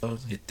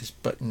Hit this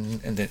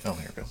button and then here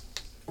we go.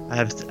 I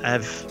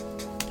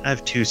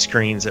have two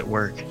screens at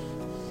work.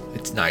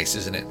 It's nice,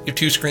 isn't it? You have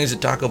two screens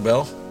at Taco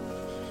Bell?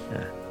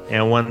 Yeah.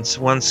 And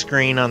one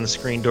screen on the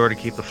screen door to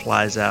keep the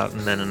flies out,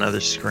 and then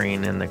another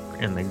screen in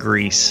the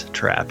grease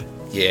trap.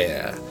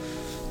 Yeah.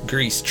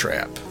 Grease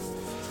Trap.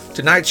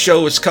 Tonight's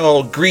show is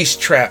called Grease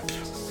Trap.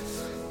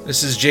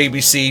 This is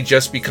JBC,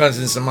 Just Be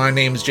Cousins, and my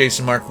name is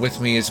Jason Mark.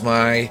 With me is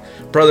my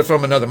brother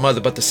from another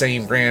mother, but the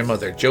same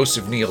grandmother,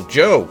 Joseph Neal.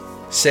 Joe,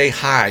 say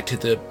hi to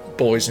the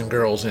boys and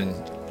girls in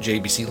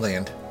JBC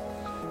land.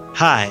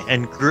 Hi,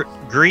 and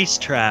Grease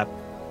Trap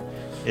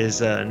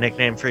is a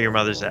nickname for your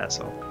mother's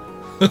asshole.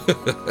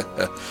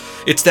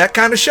 It's that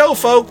kind of show,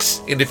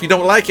 folks. And if you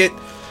don't like it,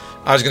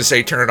 I was going to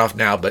say turn it off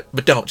now, but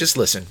don't. Just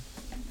listen.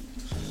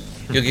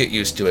 You'll get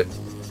used to it.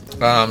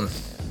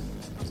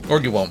 Or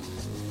you won't.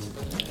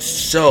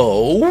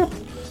 So,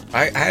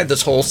 I had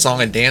this whole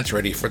song and dance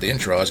ready for the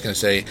intro. I was going to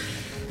say,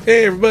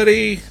 hey,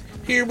 everybody,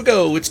 here we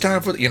go. It's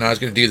time for... I was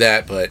going to do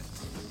that, but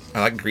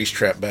I like Grease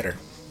Trap better.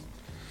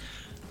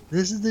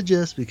 This is the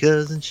Just Be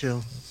Cousin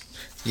show.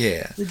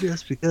 Yeah. The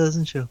Just Be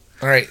Cousin show.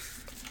 All right.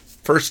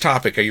 First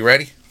topic. Are you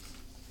ready?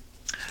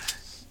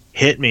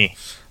 Hit me.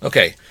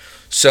 Okay.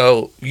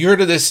 So, you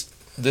heard of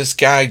this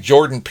guy,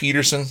 Jordan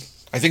Peterson?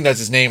 I think that's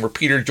his name, or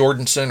Peter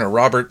Jordanson, or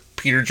Robert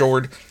Peter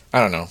Jord. I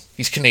don't know.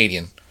 He's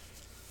Canadian.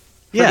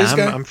 Yeah,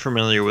 I'm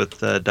familiar with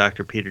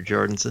Dr. Peter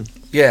Jordanson.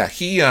 Yeah,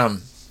 he, I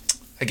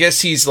guess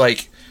he's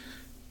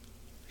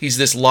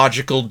this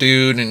logical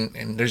dude,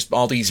 and there's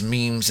all these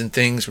memes and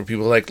things where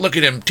people are like, look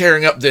at him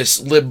tearing up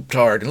this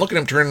libtard, and look at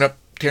him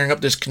tearing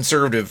up this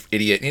conservative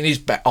idiot, and he's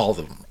all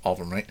of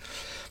them, right?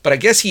 But I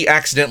guess he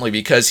accidentally,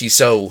 because he's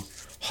so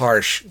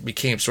harsh,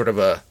 became sort of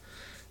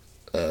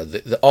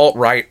the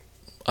alt-right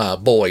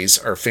boys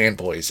are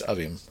fanboys of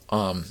him.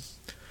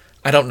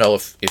 I don't know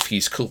if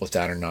he's cool with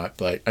that or not,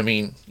 but I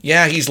mean,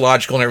 yeah, he's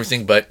logical and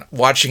everything, but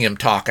watching him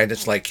talk, I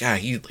just like, yeah,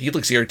 he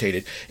looks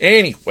irritated.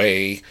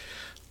 Anyway,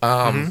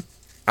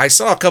 I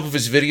saw a couple of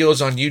his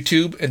videos on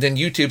YouTube, and then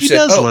YouTube said,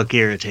 does look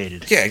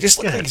irritated. Yeah,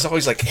 just like he's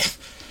always like,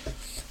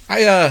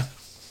 I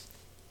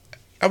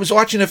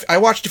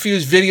watched a few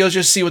of his videos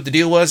just to see what the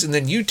deal was, and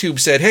then YouTube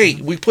said, hey,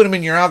 we put him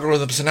in your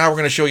algorithm, so now we're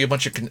going to show you a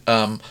bunch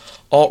of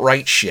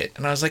alt-right shit.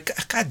 And I was like,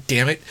 God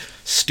damn it,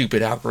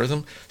 stupid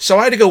algorithm. So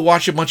I had to go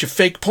watch a bunch of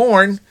fake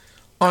porn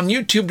on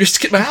YouTube just to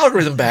get my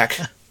algorithm back.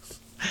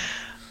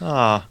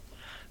 Oh,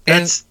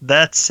 that's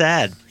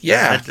sad.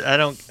 Yeah. I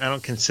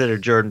don't consider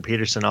Jordan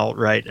Peterson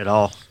alt-right at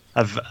all.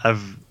 I've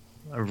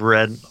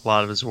read a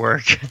lot of his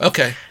work.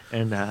 Okay.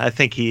 And I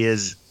think he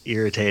is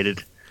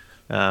irritated.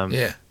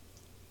 Yeah.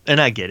 And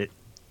I get it.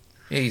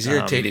 Yeah, he's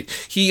irritated.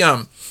 He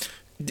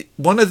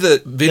one of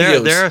the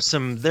videos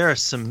there are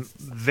some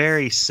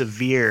very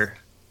severe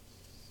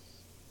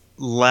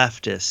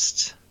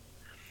leftists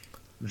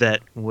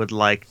that would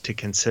like to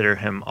consider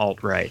him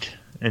alt-right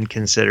and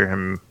consider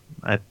him.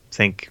 I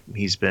think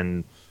he's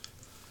been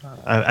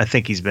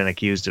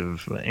accused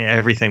of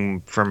everything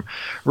from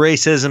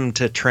racism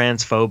to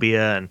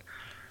transphobia, and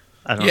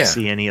I don't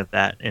see any of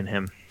that in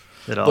him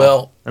at all.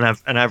 Well,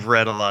 and I've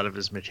read a lot of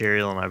his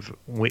material, and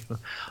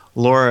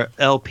Laura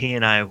LP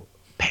and I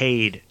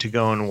paid to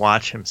go and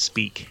watch him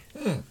speak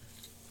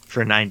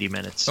for 90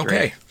 minutes straight.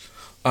 Okay.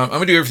 I'm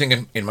going to do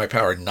everything in my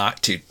power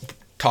not to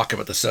talk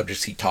about the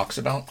subjects he talks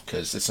about,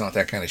 because it's not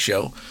that kind of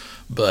show.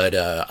 But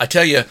I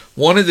tell you,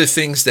 one of the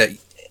things that,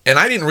 and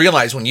I didn't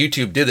realize when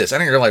YouTube did this, I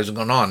didn't realize what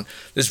was going on.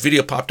 This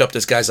video popped up,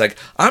 this guy's like,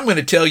 I'm going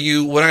to tell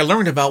you what I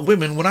learned about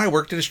women when I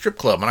worked at a strip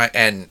club.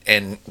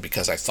 And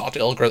because I thought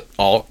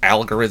the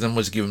algorithm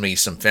was giving me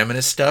some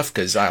feminist stuff,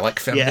 because I like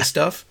feminist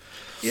stuff.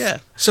 Yeah.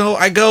 So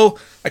I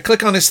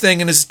click on this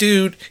thing, and this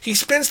dude, he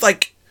spends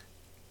like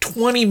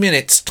 20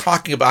 minutes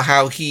talking about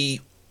how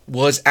he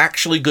was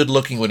actually good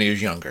looking when he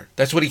was younger.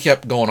 That's what he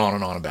kept going on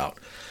and on about.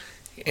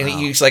 And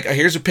he's like,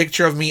 here's a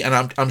picture of me,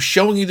 and I'm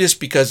showing you this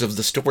because of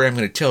the story I'm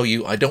going to tell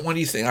you. I don't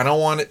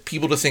want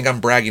people to think I'm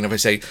bragging if I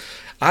say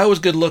I was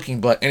good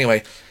looking. But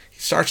anyway, he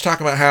starts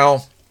talking about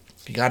how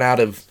he got out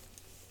of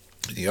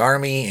the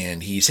army,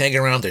 and he's hanging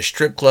around the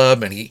strip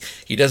club, and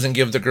he doesn't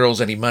give the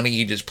girls any money.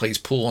 He just plays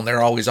pool, and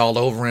they're always all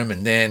over him.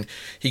 And then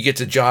he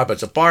gets a job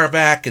as a bar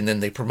back, and then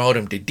they promote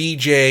him to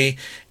DJ,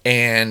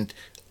 and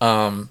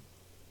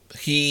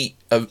he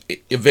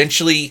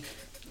eventually,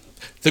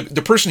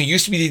 the person who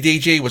used to be the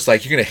DJ was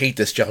like, you're going to hate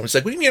this job. It's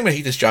like, what do you mean I'm going to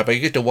hate this job? I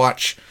get to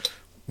watch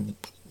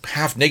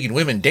half-naked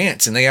women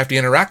dance, and they have to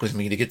interact with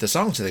me to get the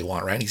songs that they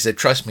want, right? And he said,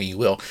 trust me, you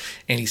will.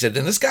 And he said,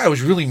 then this guy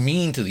was really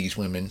mean to these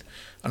women,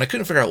 and I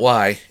couldn't figure out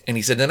why. And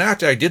he said, then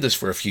after I did this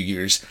for a few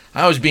years,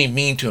 I was being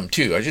mean to him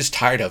too. I was just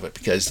tired of it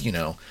because,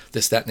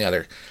 this, that, and the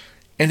other.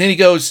 And then he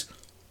goes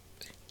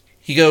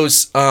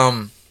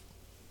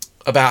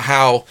about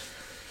how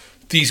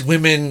these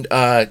women,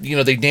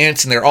 they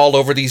dance and they're all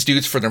over these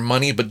dudes for their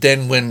money. But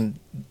then when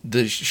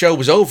the show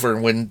was over,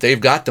 when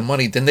they've got the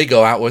money, then they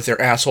go out with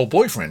their asshole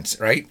boyfriends,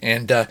 right?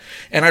 And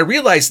I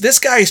realized this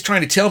guy is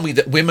trying to tell me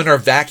that women are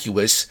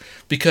vacuous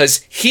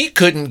because he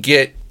couldn't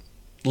get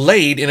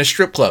laid in a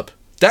strip club.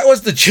 That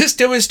was the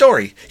gist of his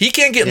story. He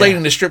can't get laid Yeah.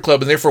 in the strip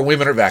club, and therefore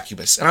women are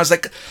vacuous. And I was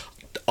like,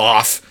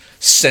 off,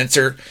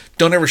 censor.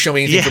 Don't ever show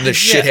me anything from this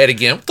shithead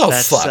again. What the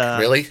fuck,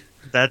 really?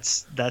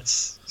 That's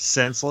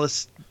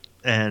senseless,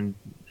 and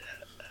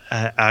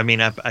I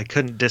mean, I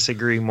couldn't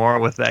disagree more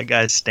with that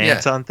guy's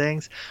stance on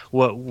things.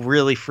 What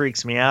really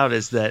freaks me out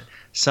is that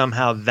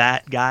somehow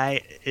that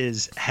guy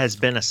has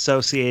been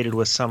associated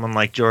with someone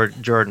like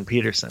Jordan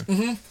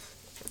Peterson,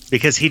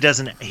 because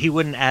he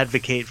wouldn't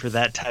advocate for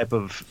that type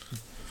of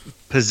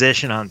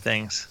position on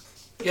things.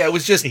 Yeah, it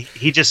was just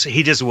He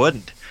just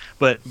wouldn't.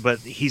 But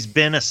he's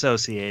been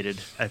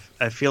associated.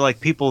 I feel like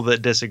people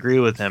that disagree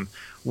with him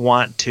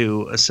want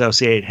to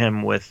associate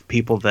him with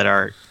people that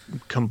are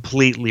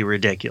completely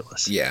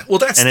ridiculous. yeah. Well,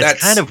 that's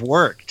Kind of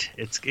worked.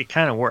 It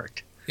kind of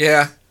worked.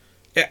 Yeah.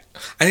 Yeah.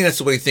 I think that's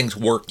the way things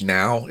work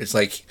now. It's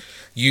like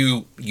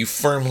you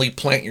firmly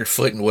plant your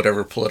foot in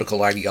whatever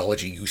political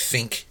ideology you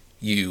think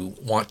you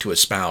want to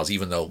espouse,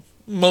 even though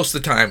most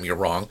of the time you're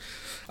wrong.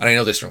 And I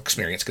know this from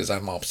experience because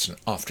I'm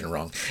often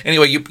wrong.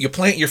 Anyway, you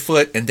plant your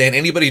foot, and then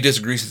anybody who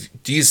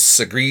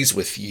disagrees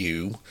with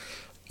you,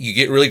 you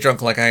get really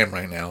drunk like I am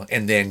right now,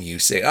 and then you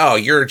say, oh,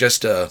 you're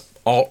just a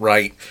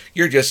alt-right,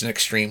 you're just an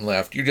extreme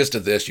left, you're just a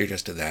this, you're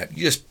just a that.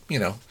 You just,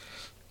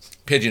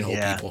 pigeonhole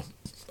people.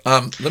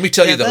 Let me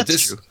tell you, though,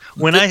 that's true.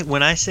 When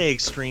I say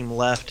extreme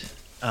left,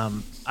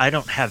 I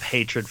don't have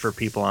hatred for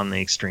people on the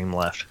extreme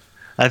left.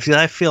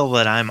 I feel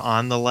that I'm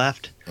on the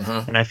left,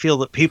 and I feel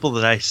that people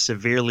that I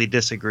severely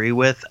disagree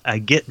with, I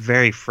get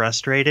very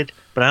frustrated,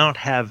 but I don't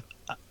have.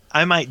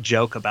 I might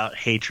joke about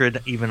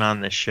hatred even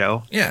on this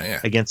show,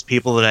 against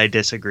people that I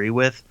disagree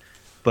with,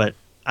 but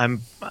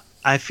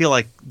I feel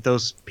like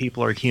those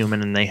people are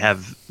human, and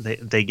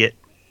they get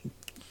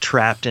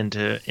trapped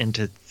into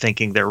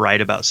thinking they're right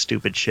about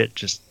stupid shit,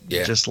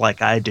 just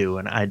like I do,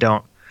 and I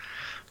don't.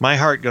 My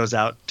heart goes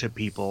out to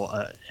people,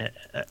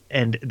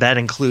 and that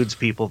includes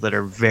people that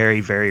are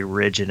very, very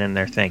rigid in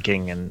their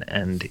thinking,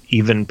 and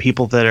even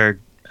people that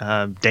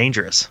are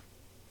dangerous.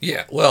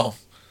 Yeah, well,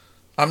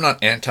 I'm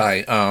not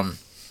anti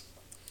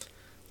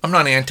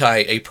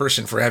a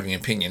person for having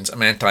opinions.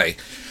 I'm anti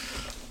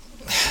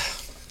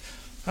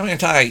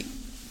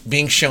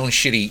being shown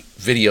shitty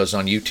videos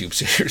on YouTube.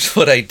 So here's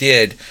what I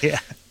did. Yeah.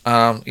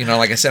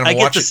 Like I said, I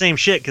get the same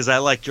shit because I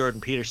like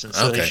Jordan Peterson,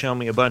 so Okay. they show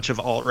me a bunch of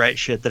alt-right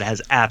shit that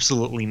has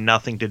absolutely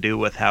nothing to do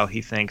with how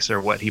he thinks or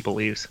what he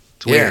believes.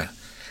 It's weird. Yeah.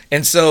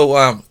 And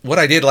so what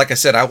I did, like I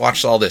said, I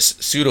watched all this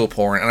pseudo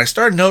porn, and I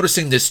started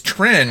noticing this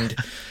trend,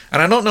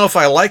 and I don't know if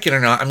I like it or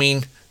not. I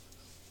mean,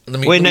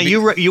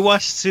 you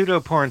watched pseudo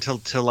porn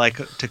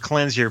to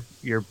cleanse your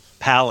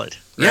palate.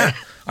 Right? Yeah.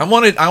 I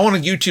wanted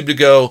YouTube to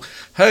go,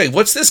 hey,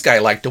 what's this guy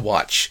like to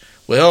watch?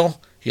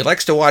 Well, he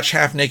likes to watch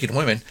half-naked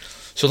women,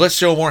 so let's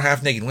show more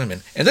half-naked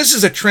women. And this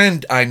is a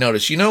trend I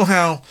noticed. You know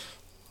how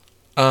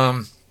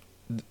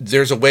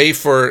there's a way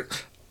for,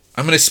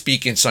 I'm going to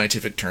speak in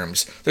scientific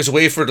terms, there's a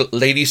way for the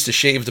ladies to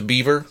shave the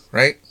beaver,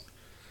 right?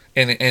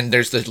 And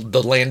there's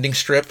the landing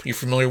strip. You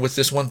familiar with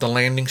this one, the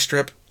landing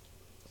strip?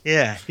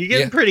 Yeah, you're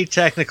getting pretty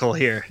technical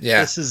here.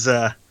 Yeah. This is,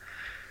 I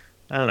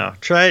don't know.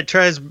 Try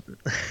as...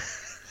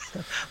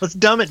 Let's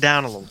dumb it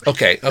down a little bit.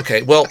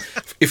 Okay. Well,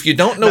 if you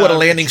don't know what a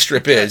landing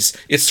strip is,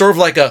 it's sort of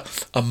like a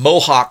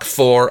mohawk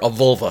for a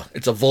vulva.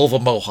 It's a vulva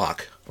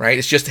mohawk, right?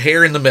 It's just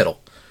hair in the middle.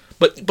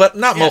 But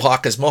not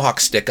mohawk, because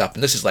mohawks stick up,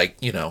 and this is like,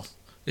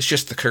 it's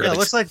just the curve. Yeah, it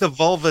looks like the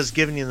vulva's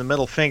giving you the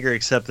middle finger,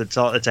 except it's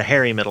a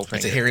hairy middle finger.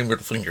 It's a hairy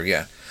middle finger,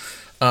 yeah.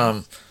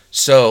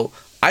 So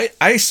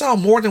I saw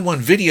more than one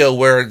video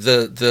where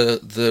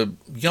the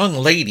young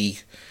lady,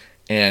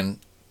 and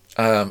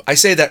I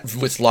say that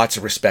with lots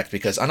of respect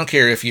because I don't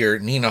care if you're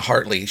Nina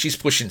Hartley, she's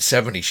pushing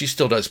 70, she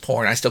still does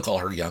porn. I still call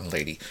her young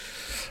lady,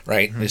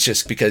 right? Mm-hmm. It's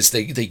just because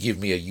they give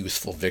me a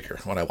youthful vigor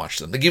when I watch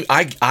them.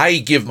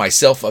 I give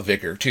myself a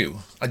vigor too.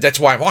 That's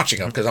why I'm watching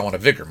them, because I want to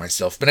vigor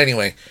myself. But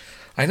anyway,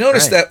 I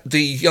noticed that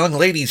the young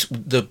ladies,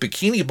 the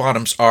bikini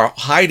bottoms are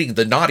hiding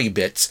the naughty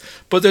bits,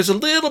 but there's a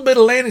little bit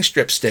of landing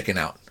strip sticking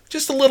out,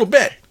 just a little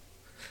bit.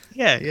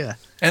 Yeah.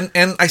 And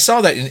I saw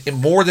that in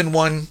more than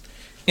one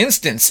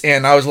instance,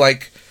 and I was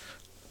like,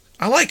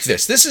 I like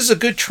this. This is a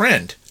good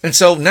trend. And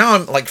so now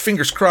I'm like,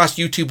 fingers crossed,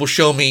 YouTube will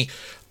show me,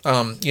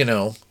 I don't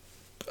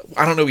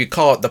know what you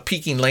call it, the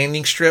peaking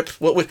landing strip.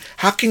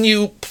 How can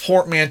you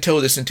portmanteau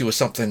this into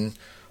something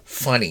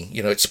funny?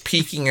 It's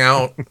peeking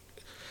out.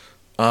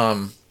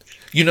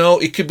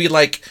 It could be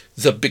like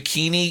the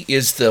bikini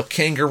is the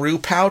kangaroo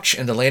pouch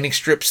and the landing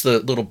strip's the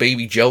little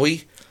baby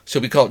Joey. So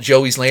we call it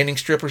Joey's landing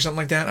strip or something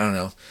like that. I don't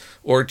know.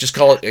 Or just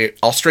call it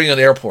Australian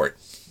airport,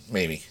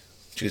 maybe.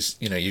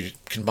 Just, you're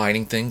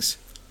combining things.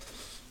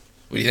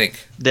 What do you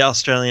think? The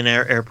Australian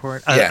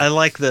airport? Yeah. I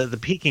like the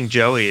Peking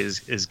Joey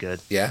is good.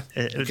 Yeah?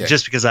 Okay.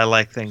 Just because I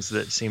like things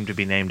that seem to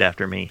be named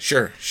after me.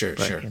 Sure. So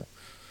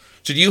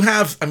do you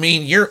have,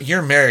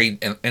 you're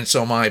married and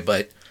so am I,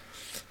 but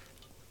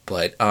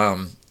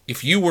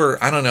if you were,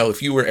 I don't know,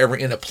 if you were ever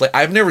in a place,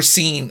 I've never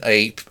seen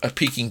a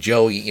Peking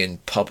Joey in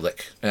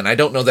public, and I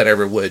don't know that I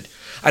ever would.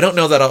 I don't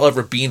know that I'll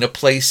ever be in a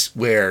place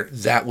where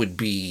that would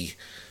be,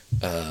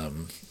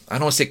 I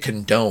don't want to say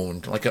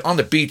condoned. Like on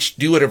the beach,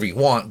 do whatever you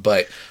want,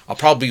 but I'll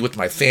probably be with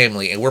my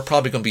family, and we're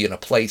probably going to be in a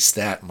place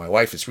that my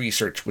wife has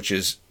researched, which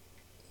is,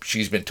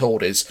 she's been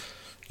told is,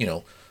 you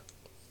know,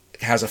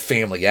 has a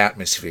family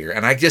atmosphere.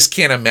 And I just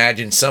can't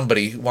imagine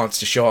somebody who wants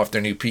to show off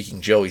their new Peking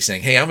Joey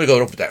saying, hey, I'm going to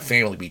go over to that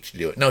family beach to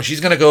do it. No, she's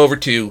going to go over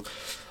to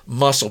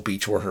Muscle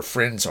Beach where her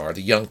friends are,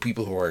 the young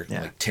people who are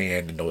like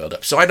tanned and oiled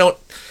up. So I don't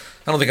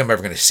think I'm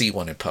ever going to see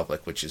one in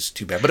public, which is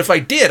too bad. But if I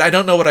did, I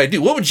don't know what I'd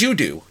do. What would you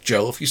do,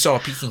 Joe, if you saw a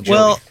Peking Joey?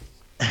 Well,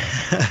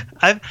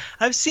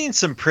 I've seen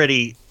some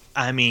pretty,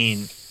 I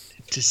mean,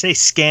 to say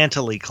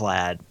scantily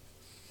clad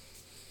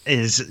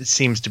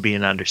seems to be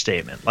an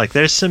understatement. Like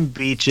there's some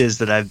beaches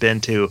that I've been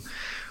to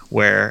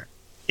where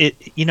it,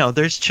 you know,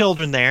 there's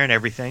children there and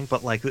everything,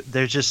 but like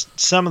there's just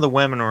some of the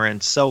women were in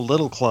so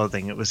little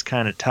clothing, it was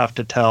kind of tough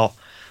to tell.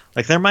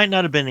 Like there might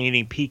not have been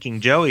any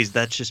Peking Joeys.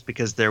 That's just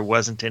because there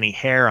wasn't any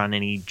hair on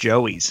any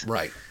Joeys.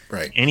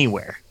 Right.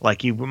 Anywhere.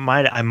 Like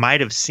I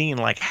might have seen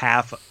like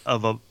half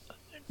of a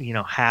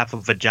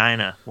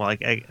vagina. Well,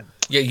 like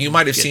you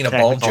might have seen a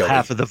bald Joey.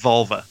 Half of the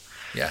vulva.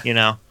 Yeah. You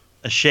know,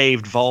 a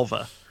shaved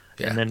vulva.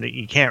 Yeah. And then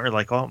you can't really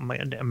like,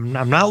 I'm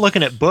not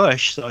looking at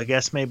bush, so I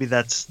guess maybe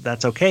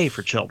that's okay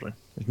for children.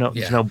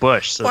 There's no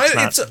bush, so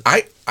it's not.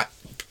 I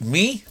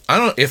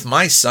don't know if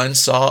my son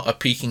saw a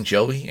Peking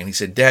Joey and he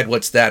said, "Dad,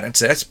 what's that?" I'd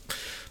say that's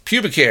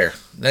pubic hair.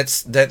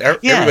 Everybody's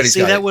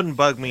got that it. Wouldn't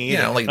bug me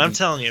either. Like, I'm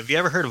telling you, have you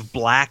ever heard of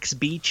Black's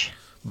Beach?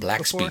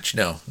 Black's Beach?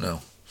 No.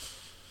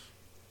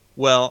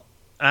 Well,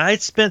 I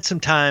spent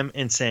some time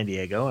in San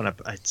Diego, and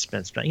I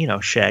spent,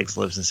 Shags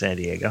lives in San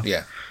Diego.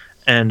 Yeah.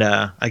 And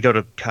I go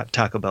to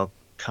Taco Bell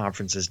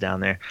conferences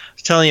down there. I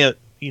was telling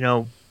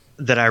you,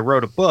 that I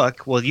wrote a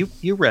book. Well,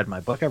 you read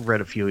my book. I've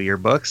read a few of your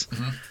books.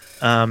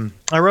 Mm-hmm.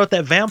 I wrote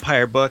that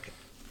vampire book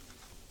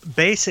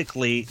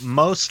basically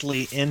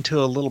mostly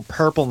into a little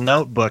purple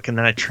notebook, and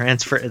then I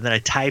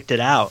typed it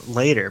out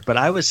later. But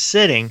I was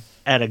sitting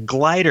at a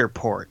glider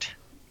port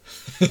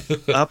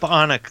up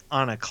on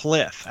a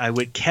cliff. I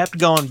kept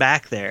going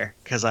back there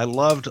because I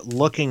loved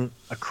looking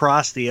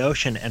across the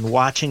ocean and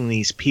watching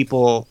these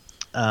people.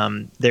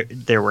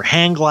 There were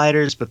hang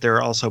gliders, but there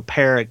were also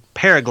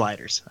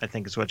paragliders, I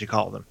think is what you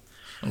call them.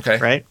 Okay.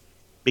 Right?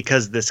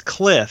 Because this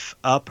cliff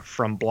up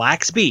from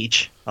Black's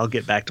Beach, I'll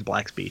get back to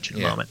Black's Beach in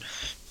a moment.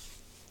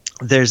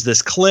 There's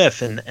this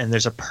cliff, and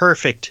there's a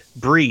perfect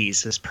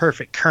breeze, this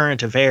perfect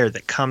current of air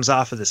that comes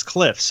off of this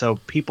cliff. So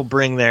people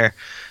bring their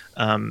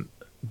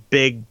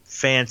big,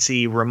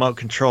 fancy remote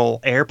control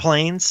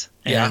airplanes,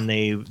 and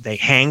they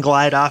hang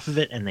glide off of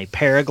it, and they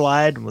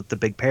paraglide with the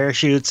big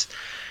parachutes.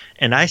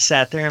 And I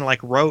sat there and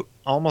like wrote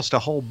almost a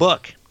whole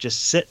book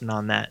just sitting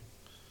on that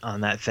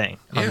thing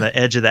on the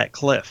edge of that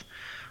cliff,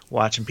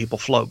 watching people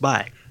float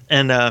by.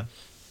 And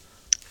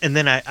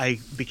then I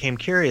became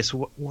curious.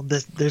 Well,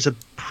 there's a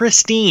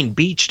pristine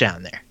beach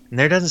down there, and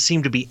there doesn't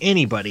seem to be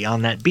anybody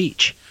on that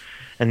beach.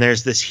 And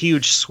there's this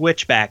huge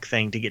switchback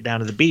thing to get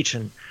down to the beach.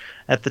 And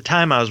at the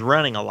time, I was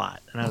running a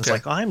lot, and I was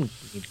like, I need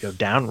to go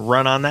down and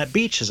run on that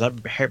beach. There's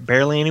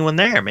barely anyone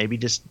there. Maybe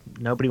just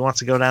nobody wants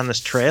to go down this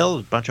trail.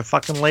 There's a bunch of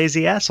fucking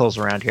lazy assholes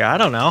around here. I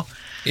don't know.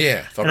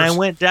 Yeah. And I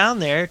went down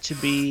there to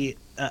be,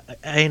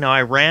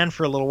 I ran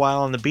for a little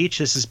while on the beach.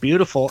 This is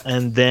beautiful.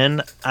 And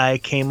then I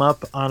came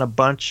up on a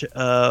bunch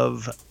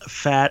of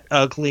fat,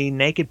 ugly,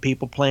 naked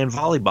people playing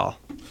volleyball.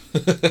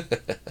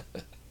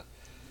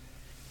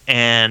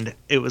 And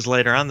it was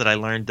later on that I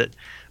learned that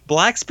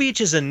Black's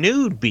Beach is a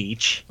nude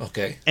beach.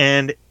 Okay.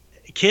 And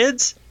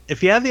kids,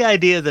 if you have the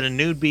idea that a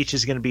nude beach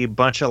is going to be a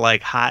bunch of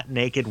like hot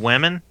naked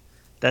women,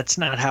 that's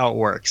not how it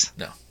works.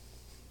 No.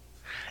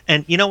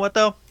 And you know what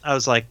though? I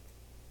was like,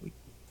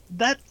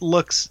 that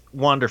looks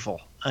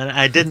wonderful. And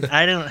I didn't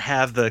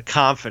have the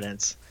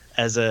confidence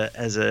as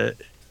a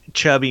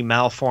chubby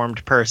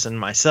malformed person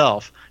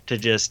myself to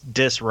just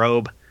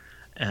disrobe.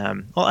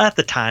 Well, at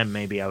the time,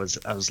 maybe I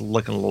was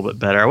looking a little bit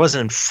better. I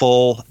wasn't in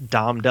full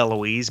Dom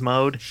DeLuise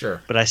mode.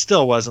 Sure. But I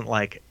still wasn't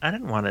like, I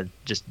didn't want to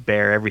just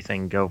bare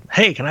everything and go,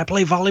 hey, can I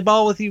play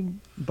volleyball with you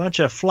bunch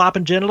of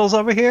flopping genitals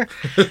over here?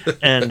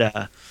 And,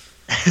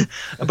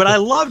 but I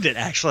loved it,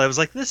 actually. I was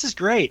like, this is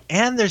great.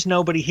 And there's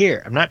nobody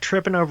here. I'm not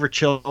tripping over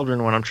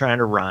children when I'm trying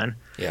to run.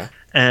 Yeah.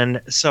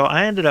 And so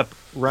I ended up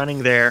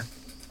running there,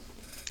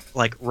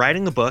 like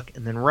writing the book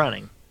and then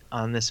running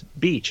on this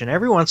beach. And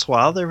every once in a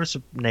while there was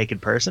a naked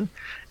person.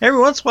 Every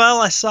once in a while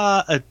I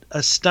saw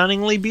a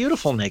stunningly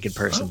beautiful naked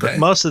person. Okay. But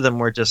most of them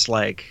were just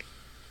like,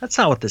 that's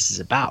not what this is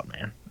about,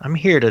 man. I'm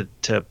here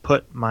to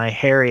put my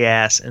hairy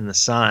ass in the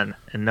sun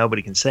and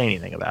nobody can say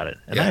anything about it.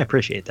 And I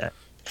appreciate that.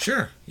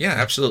 Sure. Yeah,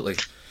 absolutely.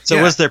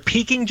 So was there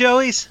Peking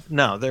Joeys?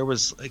 No, there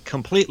was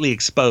completely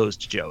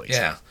exposed Joeys.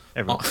 Yeah.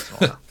 Every once in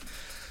a while.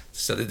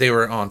 So that they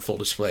were on full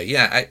display.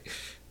 Yeah,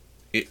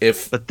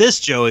 But this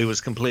Joey was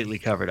completely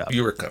covered up.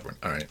 You were covered.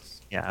 All right.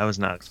 Yeah, I was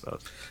not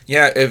exposed.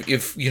 Yeah,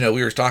 if we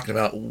were talking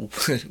about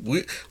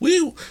we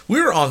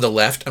were on the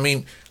left. I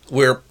mean,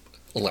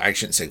 I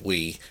shouldn't say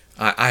we.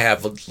 I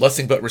have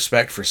nothing but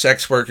respect for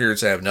sex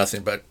workers. I have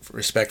nothing but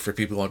respect for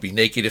people who want to be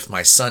naked. If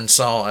my son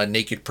saw a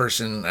naked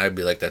person, I'd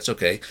be like, that's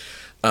okay.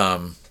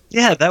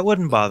 Yeah, that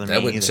wouldn't bother That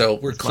me wouldn't. either. So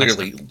we're With my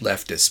clearly son.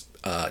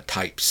 leftist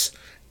types,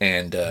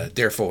 and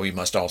therefore we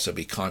must also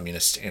be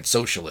communists and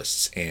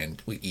socialists,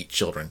 and we eat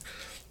children.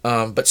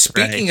 But Right.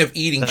 speaking of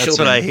eating That's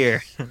what I children,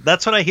 hear.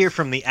 That's what I hear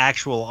from the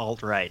actual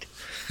alt right,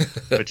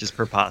 which is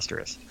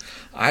preposterous.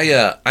 I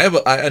have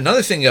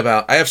another thing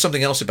about. I have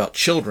something else about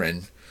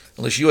children.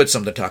 Unless you had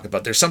something to talk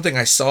about. There's something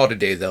I saw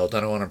today though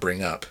that I want to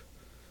bring up.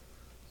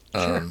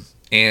 Sure.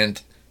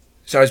 And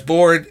so I was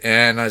bored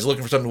and I was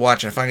looking for something to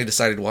watch, and I finally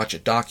decided to watch a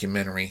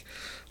documentary.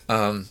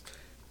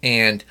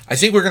 And I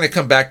think we're going to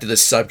come back to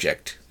this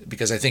subject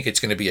because I think it's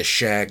going to be a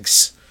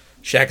Shags.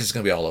 Shags is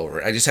going to be all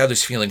over it. I just have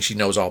this feeling she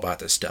knows all about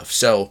this stuff.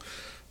 So,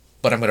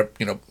 but I'm going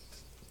to,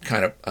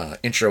 kind of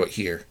intro it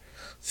here.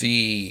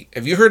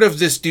 Have you heard of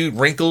this dude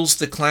Wrinkles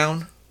the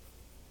clown?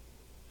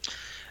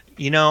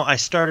 I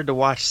started to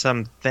watch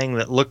something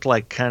that looked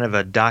like kind of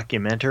a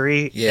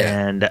documentary,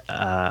 Yeah. and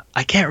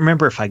I can't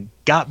remember if I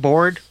got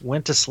bored,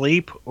 went to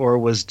sleep, or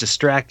was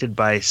distracted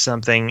by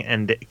something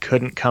and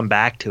couldn't come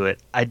back to it.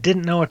 I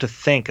didn't know what to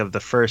think of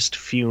the first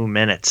few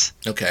minutes.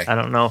 Okay. I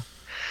don't know.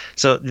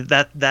 So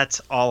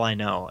that's all I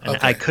know, and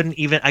Okay. I couldn't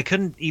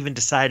even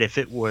decide if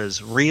it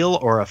was real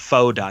or a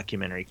faux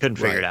documentary. Couldn't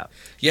figure it Right. out.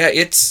 Yeah,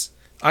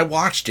 I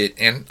watched it,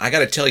 and I got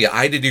to tell you,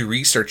 I had to do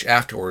research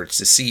afterwards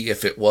to see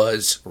if it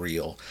was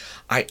real.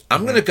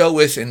 I'm going to go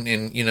with, and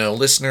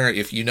listener,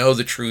 if you know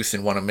the truth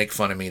and want to make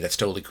fun of me, that's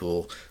totally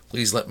cool.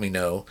 Please let me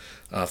know.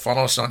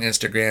 Follow us on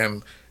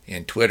Instagram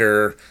and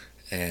Twitter,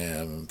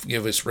 and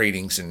give us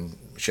ratings, and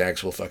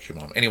Shags will fuck your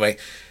mom. Anyway,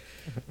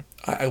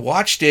 I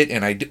watched it,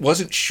 and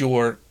wasn't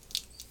sure.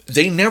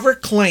 They never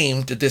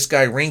claimed that this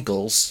guy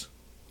Wrinkles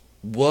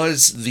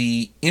was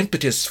the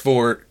impetus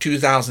for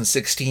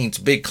 2016's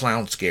big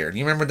clown scare. Do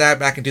you remember that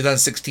back in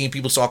 2016?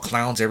 People saw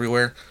clowns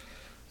everywhere,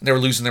 and they were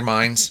losing their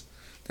minds.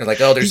 They're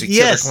like, "Oh, there's the killer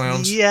Yes,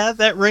 clowns." yeah,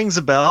 that rings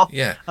a bell.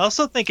 Yeah. I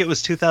also think it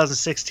was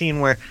 2016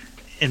 where,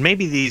 and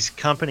maybe these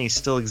companies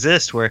still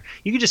exist, where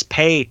you could just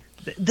pay.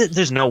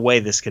 There's no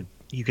way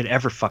you could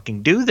ever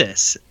fucking do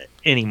this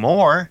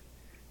anymore.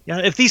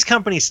 If these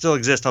companies still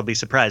exist, I'll be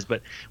surprised.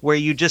 But where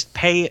you just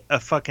pay a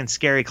fucking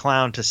scary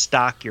clown to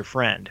stalk your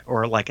friend,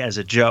 or like as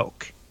a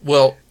joke.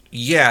 Well,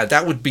 yeah,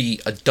 that would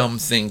be a dumb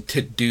thing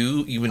to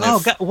do, even Oh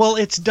if. God! Well,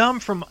 it's dumb.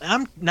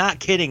 I'm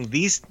not kidding.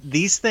 These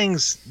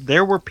things.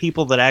 There were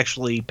people that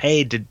actually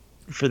paid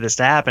for this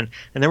to happen,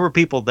 and there were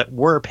people that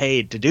were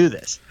paid to do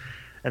this.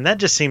 And that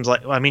just seems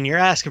like. I mean, you're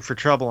asking for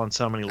trouble on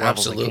so many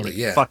levels. I Absolutely, can't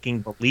yeah.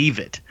 fucking believe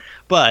it.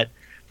 But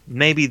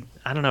maybe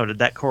I don't know. Did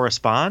that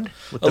correspond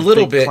with A the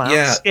little big bit, clown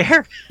yeah.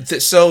 scare?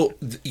 So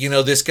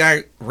this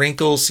guy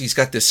Wrinkles, he's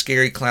got this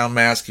scary clown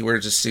mask. He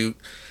wears a suit,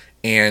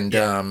 and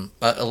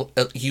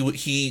he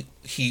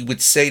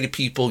would say to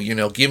people,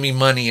 "Give me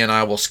money and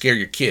I will scare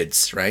your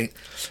kids," right?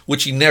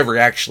 Which he never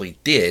actually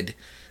did.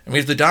 I mean,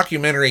 if the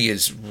documentary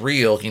is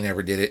real, he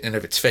never did it, and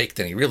if it's fake,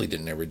 then he really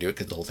didn't ever do it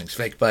because the whole thing's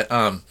fake. But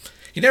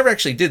he never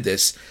actually did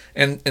this.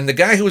 And the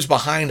guy who was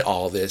behind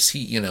all this,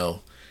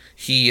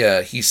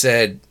 he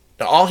said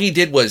all he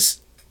did was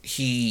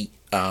he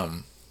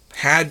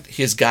had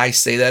his guy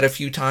say that a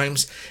few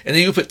times, and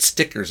then you put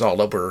stickers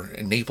all over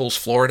in Naples,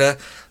 Florida,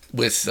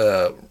 with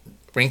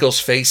Wrinkles'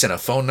 face and a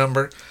phone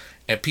number,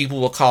 and people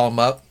will call him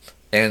up.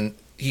 And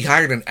he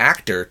hired an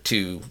actor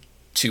to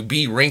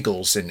be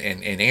Wrinkles and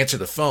answer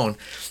the phone.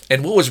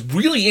 And what was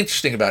really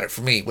interesting about it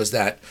for me was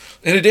that,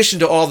 in addition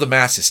to all the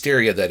mass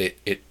hysteria that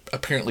it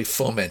apparently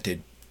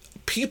fomented,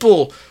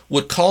 people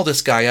would call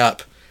this guy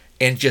up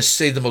and just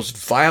say the most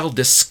vile,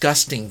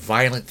 disgusting,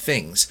 violent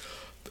things.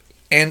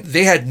 And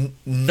they had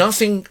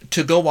nothing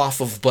to go off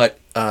of but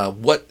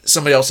what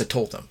somebody else had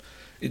told them.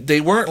 They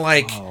weren't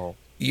like, Oh.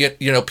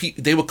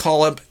 they would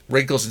call up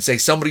Wrinkles and say,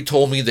 "Somebody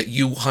told me that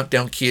you hunt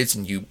down kids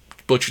and you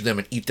butcher them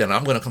and eat them.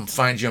 I'm going to come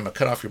find you. I'm going to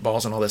cut off your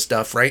balls," and all this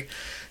stuff, right?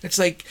 It's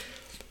like,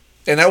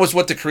 and that was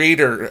what the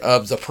creator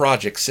of the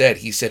project said.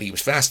 He said he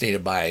was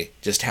fascinated by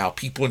just how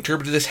people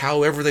interpreted this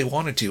however they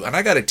wanted to. And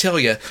I got to tell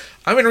you,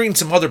 I've been reading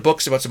some other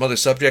books about some other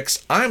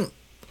subjects. I'm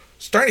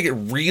starting to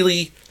get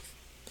really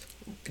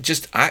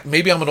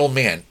maybe I'm an old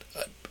man.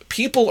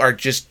 People are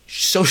just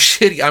so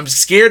shitty. I'm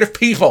scared of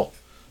people.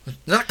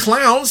 Not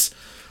clowns.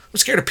 I'm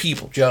scared of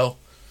people, Joe.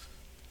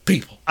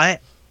 People. I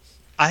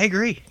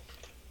agree.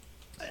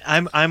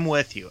 I'm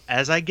with you.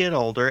 As I get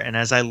older and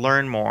as I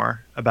learn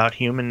more about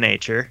human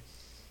nature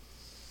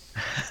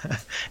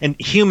and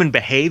human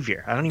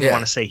behavior, I don't even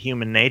want to say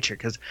human nature,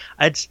 because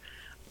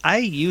I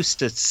used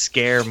to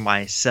scare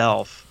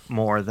myself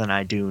more than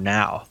I do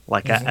now.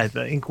 Like I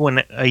think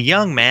when a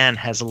young man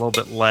has a little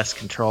bit less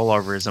control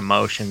over his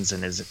emotions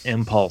and his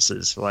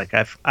impulses, like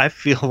I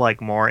feel like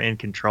more in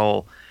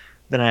control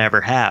than I ever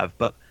have.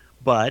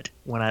 But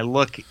when I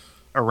look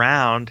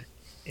around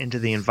into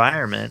the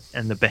environment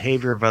and the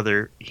behavior of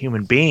other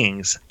human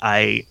beings,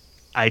 I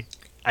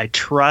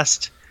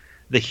trust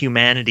the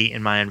humanity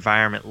in my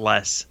environment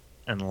less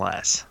and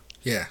less.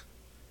 Yeah.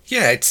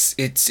 Yeah, it's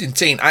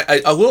insane.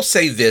 I will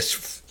say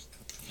this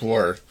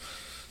for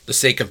the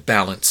sake of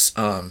balance.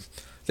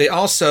 They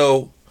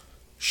also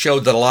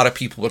showed that a lot of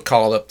people would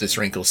call up this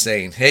Wrinkles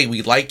saying, "Hey,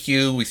 we like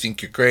you. We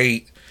think you're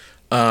great.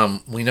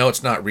 We know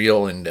it's not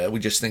real, and we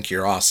just think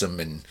you're awesome."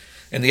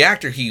 And the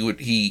actor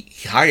he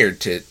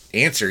hired to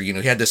answer, he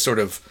had this sort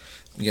of,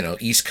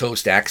 East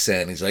Coast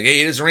accent. He's like,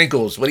 "Hey, it is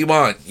Wrinkles. What do you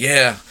want?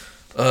 Yeah,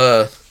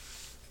 I'll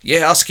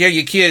scare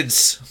you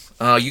kids.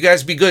 You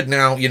guys be good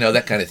now."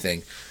 That kind of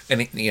thing.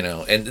 And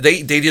and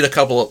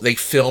they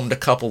filmed a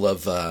couple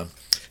of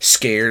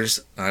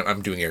scares.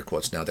 I'm doing air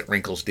quotes now that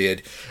Wrinkles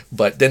did,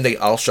 but then they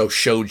also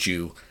showed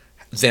you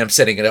them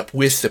setting it up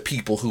with the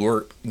people who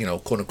were,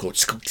 quote unquote,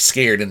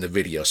 scared in the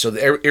video. So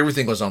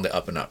everything was on the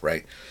up and up,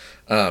 right?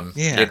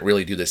 Didn't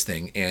really do this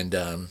thing. And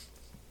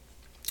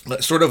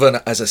sort of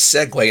as a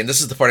segue, and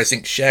this is the part I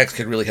think Shags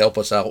could really help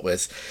us out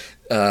with,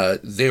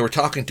 they were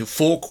talking to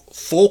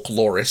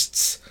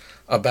folklorists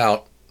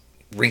about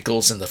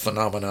Wrinkles and the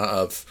phenomena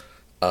of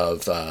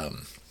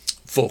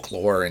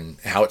folklore and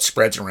how it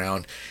spreads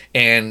around.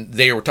 And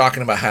they were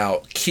talking about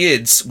how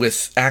kids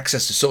with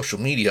access to social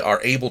media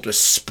are able to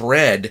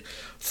spread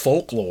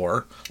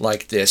folklore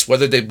like this,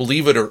 whether they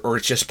believe it or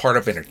it's just part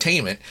of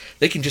entertainment.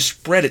 They can just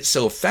spread it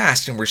so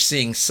fast, and we're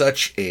seeing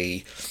such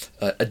a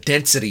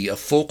density of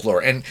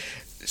folklore. And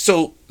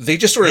so they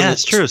just sort of,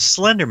 it's true.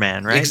 Slender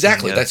Man, right?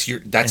 Exactly. That's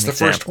the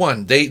first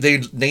one.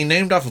 They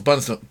named off a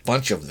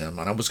bunch of them,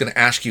 and I was going to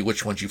ask you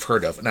which ones you've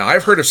heard of. Now,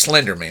 I've heard of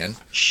Slender Man.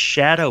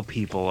 Shadow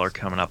people are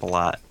coming up a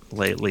lot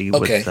lately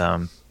with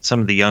some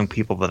of the young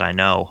people that I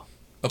know.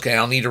 Okay,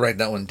 I'll need to write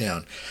that one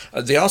down.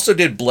 They also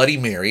did Bloody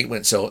Mary.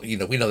 So we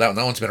know that one.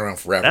 That one's been around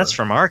forever. That's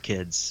from our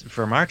kids,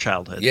 from our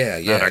childhood. Yeah,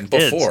 and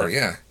before,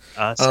 yeah.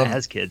 Us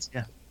as kids,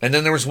 yeah. And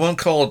then there was one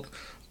called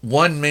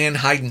One Man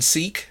Hide and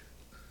Seek.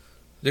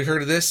 You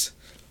heard of this?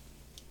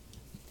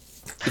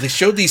 They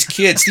showed these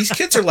kids. These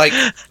kids are like...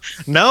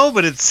 No,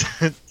 but it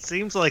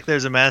seems like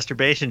there's a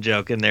masturbation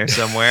joke in there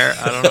somewhere.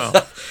 I don't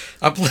know.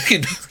 I'm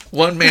playing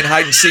One Man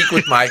Hide and Seek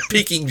with my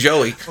Peking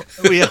Joey.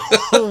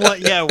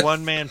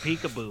 One Man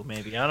Peekaboo,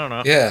 maybe. I don't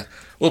know. Yeah.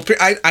 Well,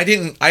 I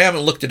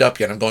haven't looked it up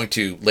yet. I'm going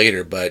to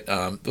later, but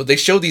they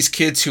show these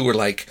kids who were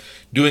like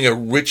doing a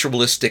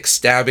ritualistic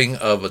stabbing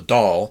of a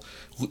doll,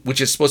 which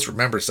is supposed to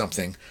remember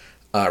something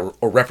or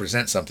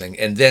represent something,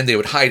 and then they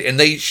would hide. And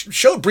they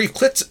showed brief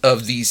clips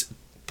of these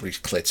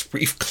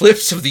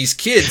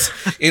kids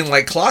in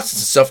like closets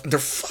and stuff, and they're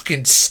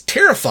fucking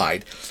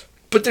terrified.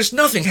 But there's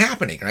nothing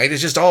happening, right?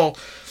 It's just all...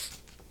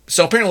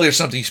 So apparently there's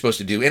something you're supposed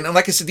to do. And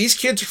like I said, these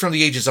kids are from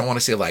the ages, I want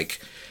to say, like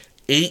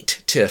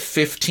 8 to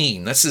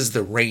 15. This is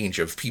the range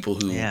of people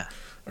who are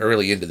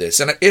really into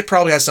this. And it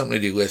probably has something to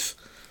do with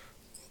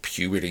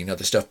puberty and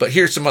other stuff. But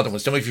here's some other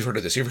ones. Tell me if you've heard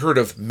of this. You've heard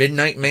of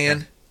Midnight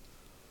Man?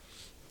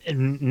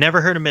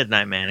 Never heard of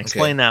Midnight Man.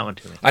 Explain that one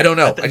to me. I don't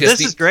know.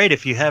 This is great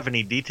if you have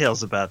any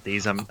details about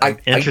these. I'm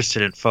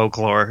interested in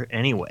folklore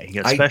anyway,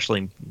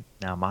 especially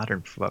now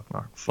modern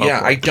folklore. Yeah,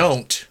 I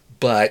don't,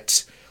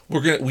 but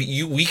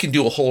we can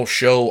do a whole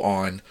show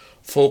on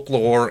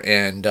folklore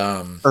and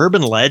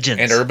urban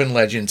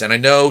legends. And I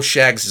know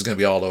Shags is going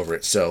to be all over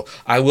it, so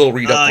I will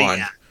read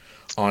up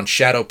on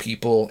Shadow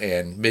People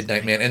and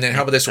Midnight Man. And then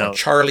how about this one,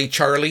 Charlie?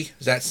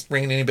 Is that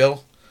ringing any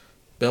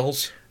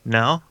bells?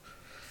 No.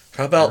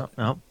 How about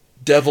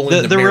Devil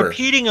in the Mirror? The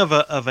repeating of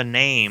a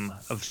name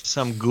of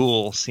some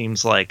ghoul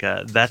seems like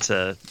that's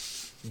a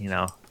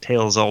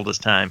tale as old as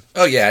time.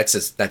 Oh yeah, that's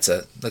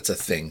a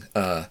thing.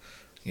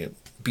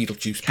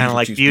 Beetlejuice. Kind of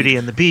like Beauty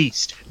and the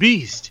Beast.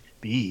 Beast.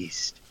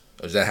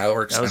 Oh, is that how it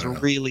works? That was a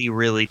really,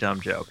 really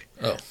dumb joke.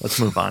 Oh, let's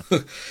move on.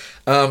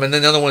 And then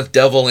the other one's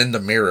Devil in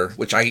the Mirror,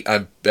 which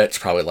I bet's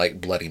probably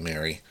like Bloody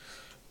Mary.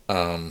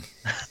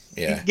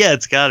 Yeah. Yeah,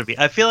 it's got to be.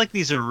 I feel like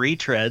these are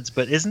retreads,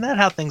 but isn't that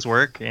how things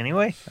work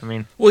anyway? I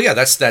mean, well, yeah,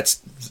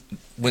 that's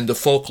when the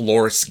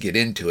folklorists get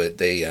into it.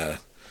 They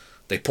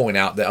point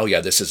out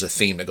that this is a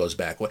theme that goes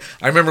back.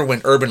 I remember when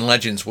urban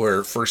legends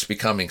were first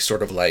becoming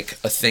sort of like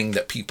a thing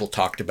that people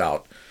talked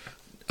about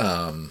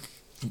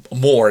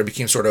more. It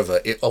became sort of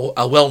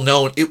a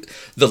well-known.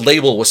 The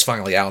label was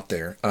finally out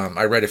there.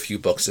 I read a few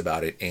books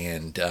about it,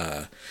 and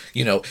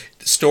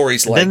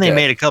stories like. Then they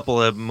made a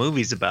couple of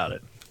movies about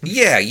it.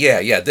 Yeah.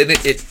 Then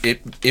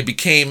it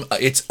became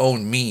its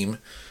own meme,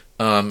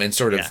 and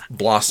sort of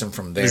blossomed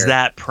from there. Is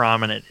that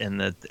prominent in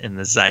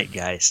the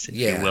zeitgeist, if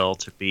you will,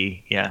 to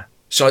be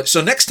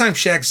So next time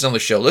Shags is on the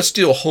show, let's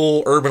do a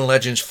whole urban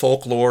legends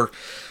folklore.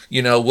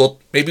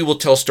 We'll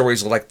tell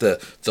stories like the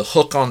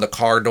hook on the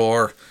car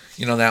door,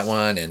 that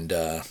one, and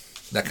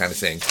that kind of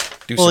thing.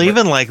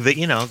 Even like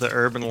the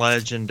urban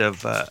legend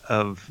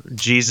of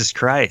Jesus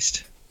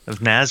Christ of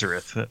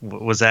Nazareth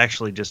was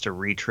actually just a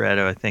retread,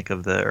 I think,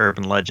 of the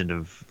urban legend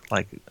of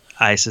like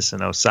Isis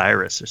and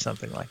Osiris or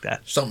something like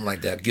that. Something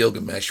like that.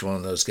 Gilgamesh, one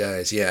of those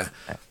guys. Yeah.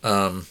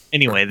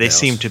 Anyway, they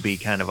seem to be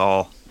kind of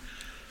all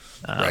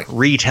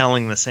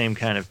retelling the same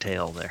kind of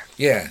tale there.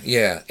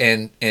 Yeah,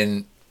 and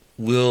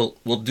we'll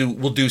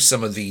do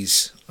some of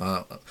these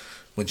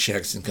when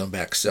Shags can come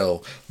back.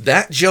 So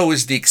that, Joe,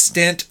 is the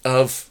extent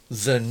of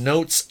the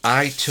notes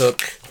I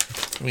took.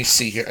 Let me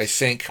see here. I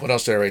think, what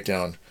else did I write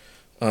down?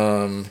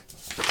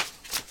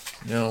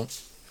 No,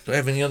 Do I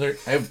have any other?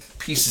 I have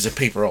pieces of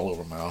paper all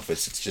over my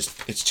office.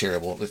 It's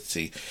terrible. Let's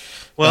see.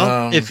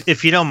 Well,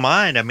 if you don't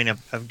mind, I mean,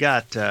 I've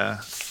got.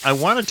 I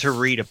wanted to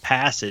read a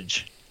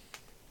passage.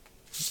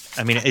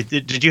 I mean,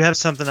 did you have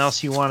something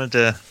else you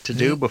wanted to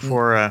do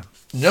before?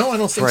 No, I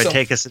don't think so. Before I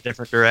take us a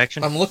different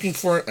direction. I'm looking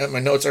for my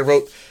notes. I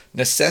wrote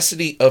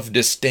 "necessity of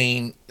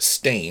disdain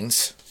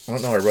stains." I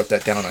don't know. I wrote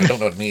that down. I don't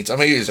know what it means. I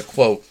maybe it's a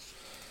quote.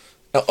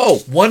 Oh,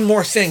 one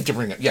more thing to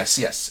bring up.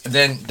 Yes, and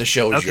then the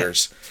show is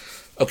yours.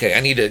 Okay, I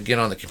need to get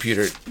on the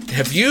computer.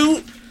 Have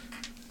you,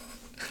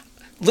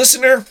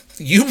 listener?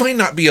 You might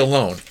not be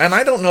alone, and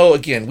I don't know.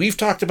 Again, we've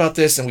talked about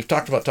this, and we've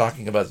talked about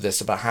talking about this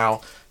about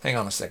how. Hang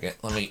on a second.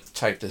 Let me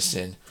type this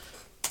in.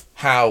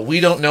 How we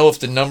don't know if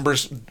the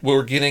numbers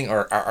we're getting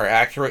are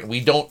accurate.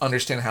 We don't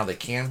understand how they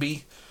can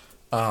be.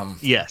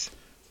 Yes.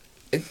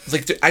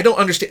 I don't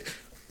understand.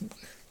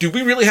 Do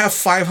we really have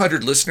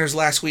 500 listeners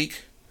last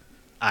week?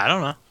 I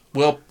don't know.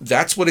 Well,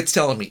 that's what it's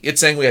telling me.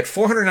 It's saying we had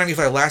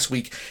 495 last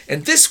week,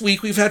 and this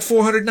week we've had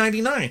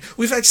 499.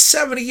 We've had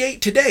 78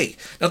 today.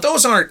 Now,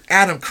 those aren't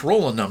Adam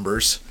Carolla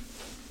numbers,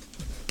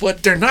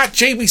 but they're not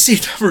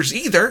JBC numbers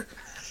either.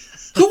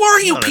 Who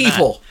are you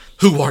people?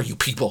 Who are you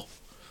people?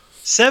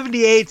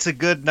 78's a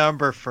good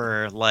number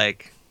for,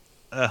 like,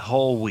 a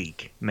whole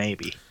week,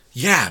 maybe.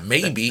 Yeah,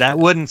 maybe. That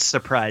wouldn't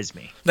surprise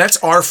me. That's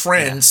our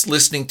friends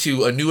listening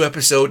to a new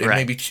episode and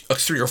maybe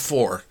 3 or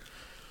 4,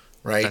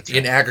 right,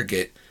 in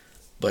aggregate.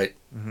 But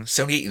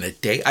 78 in a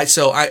day? I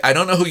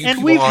don't know who you people are.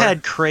 And we've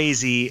had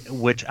crazy,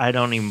 which I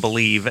don't even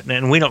believe,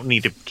 and we don't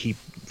need to keep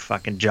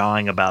fucking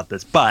jawing about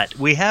this, but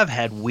we have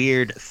had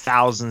weird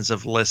thousands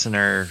of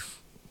listener,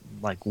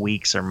 like,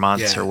 weeks or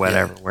months or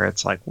whatever, where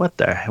it's like, where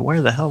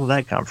the hell did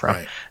that come from?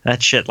 Right.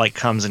 That shit, like,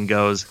 comes and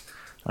goes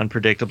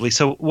unpredictably.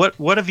 So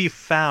what have you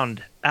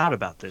found out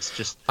about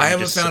this? I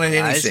haven't found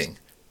anything.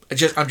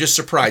 I'm just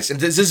surprised,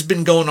 and this has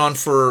been going on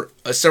for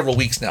several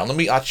weeks now.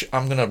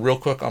 I'm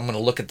gonna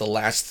look at the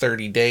last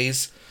 30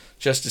 days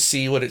just to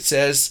see what it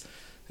says,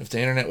 if the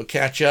internet would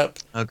catch up.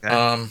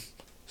 Okay.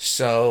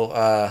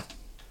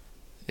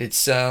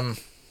 It's not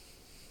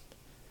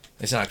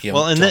giving.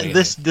 Well, and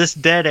this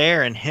dead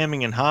air and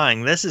hemming and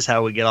hawing, this is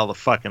how we get all the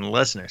fucking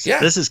listeners.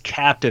 Yeah. This is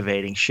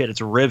captivating shit. It's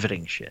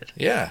riveting shit.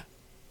 Yeah.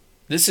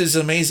 This is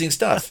amazing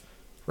stuff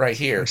right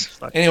here.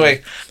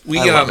 Anyway, we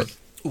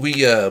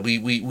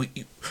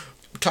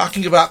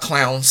talking about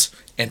clowns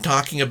and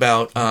talking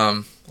about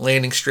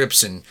landing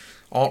strips and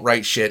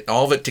alt-right shit,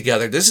 all of it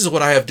together. This is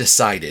what I have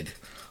decided.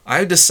 I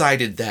have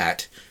decided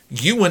that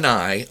you and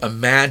I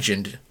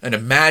imagined an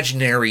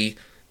imaginary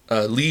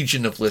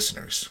legion of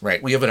listeners,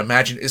 right? We have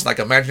it's like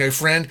an imaginary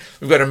friend.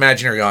 We've got an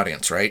imaginary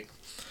audience, right?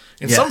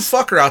 And some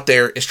fucker out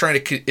there is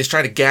trying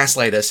to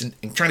gaslight us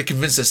and trying to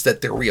convince us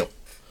that they're real.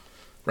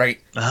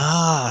 Right?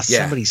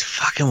 Somebody's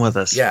fucking with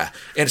us. Yeah.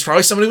 And it's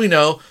probably somebody we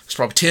know. It's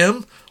probably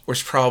Tim, or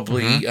it's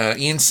probably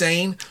Ian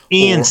Sane.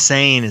 Ian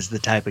Sane is the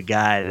type of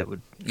guy that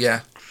would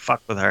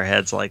fuck with our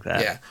heads like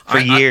that for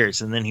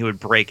years, and then he would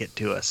break it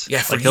to us.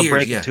 Yeah, he'll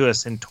break it to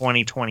us in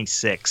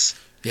 2026.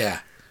 Yeah.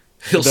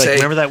 He'll say,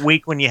 remember that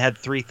week when you had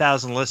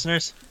 3,000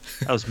 listeners?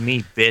 That was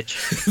me,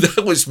 bitch.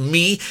 That was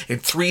me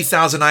and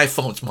 3,000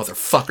 iPhones,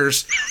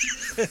 motherfuckers.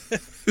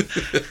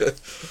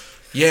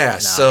 Yeah,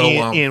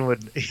 Ian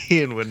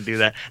wouldn't do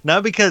that.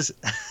 Not because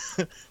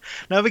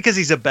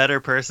he's a better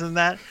person than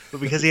that,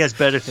 but because he has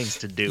better things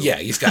to do. Yeah,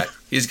 he's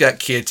got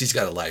kids, he's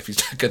got a life. He's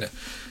not gonna.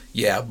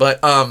 Yeah, but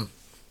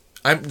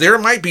there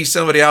might be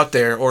somebody out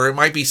there, or it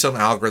might be some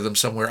algorithm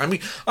somewhere. I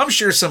mean, I'm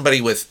sure somebody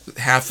with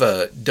half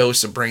a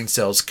dose of brain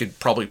cells could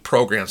probably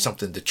program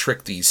something to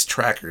trick these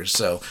trackers.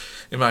 So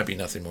it might be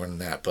nothing more than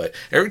that. But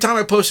every time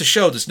I post a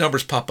show, these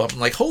numbers pop up. I'm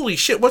like, holy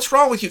shit, what's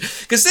wrong with you?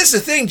 Because this is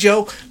the thing,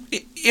 Joe.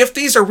 If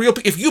these are real,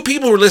 if you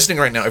people who are listening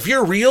right now, if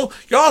you're real,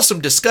 you're all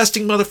some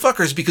disgusting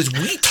motherfuckers because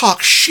we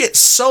talk shit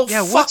so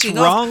fucking what's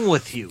wrong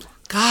with you?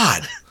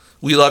 God,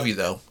 we love you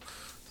though.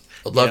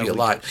 I love you a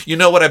lot. You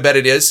know what I bet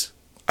it is?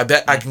 I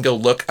bet I can go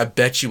look. I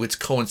bet you it's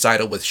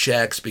coincidal with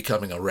Shags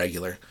becoming a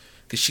regular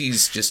because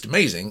she's just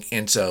amazing.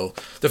 And so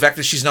the fact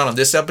that she's not on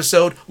this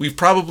episode, we've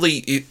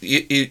probably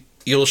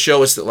it'll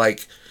show us that,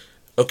 like,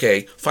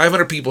 okay,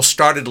 500 people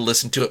started to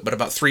listen to it, but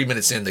about 3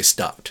 minutes in they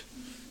stopped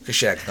because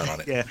Shag's not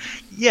on it.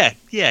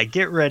 Yeah.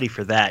 Get ready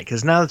for that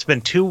because now it's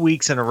been 2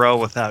 weeks in a row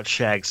without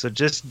Shag. So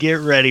just get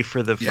ready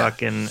for the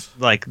fucking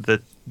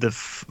the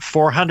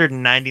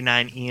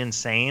 499 Ian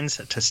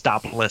Sanes to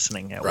stop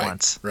listening at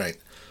once. Right.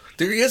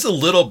 There is a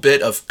little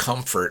bit of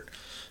comfort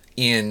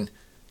in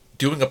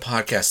doing a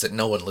podcast that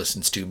no one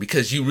listens to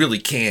because you really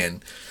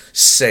can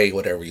say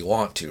whatever you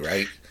want to,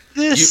 right?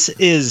 This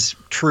is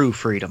true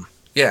freedom.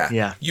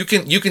 Yeah. You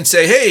can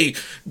say, hey,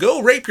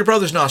 go rape your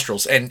brother's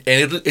nostrils, and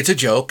it's a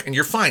joke, and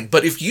you're fine.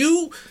 But if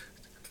you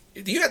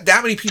got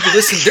that many people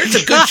listening,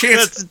 there's a good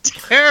chance. That's a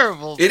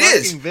terrible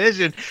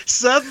vision.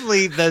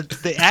 Suddenly,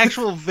 the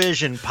actual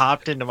vision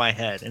popped into my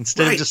head.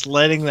 Instead of just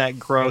letting that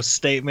gross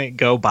statement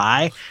go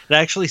by, it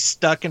actually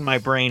stuck in my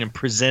brain and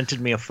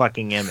presented me a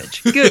fucking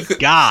image. Good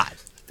God.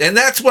 And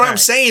that's what I'm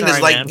saying is,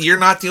 like, man, you're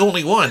not the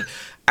only one.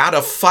 out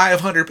of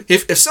 500,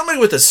 if somebody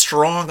with as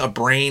strong a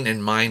brain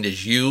and mind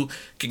as you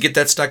could get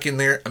that stuck in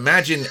there,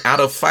 imagine out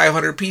of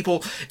 500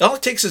 people, all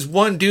it takes is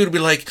one dude to be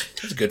like,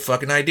 that's a good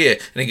fucking idea.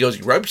 And he goes,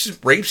 he rapes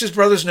his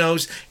brother's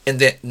nose and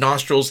then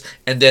nostrils,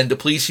 and then the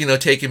police,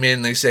 take him in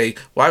and they say,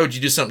 why would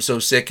you do something so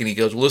sick? And he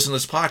goes, well, listen to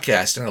this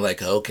podcast. And they're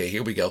like, okay,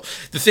 here we go.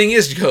 The thing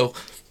is,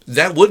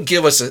 that would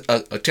give us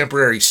a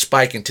temporary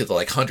spike into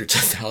the hundreds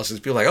of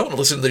thousands. People are like, I want to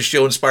listen to this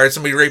show inspired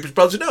somebody to rape his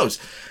brother's nose.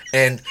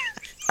 And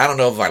I don't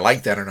know if I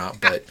like that or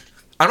not, but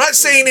I'm not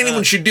saying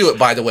anyone should do it,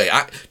 by the way.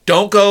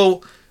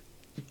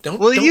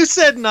 You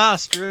said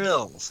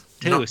nostrils,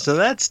 too, so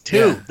that's two.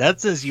 Yeah.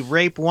 That says you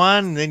rape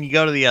one, and then you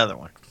go to the other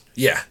one.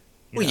 Yeah.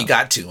 You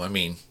got to. I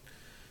mean,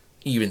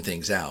 even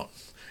things out.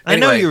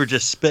 Anyway, I know you were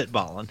just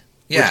spitballing.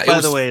 Yeah. Which, by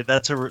the way,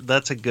 that's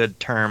a good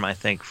term, I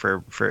think,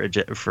 for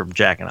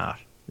jacking off.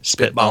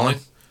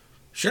 Spitballing?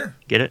 Sure.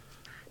 Get it?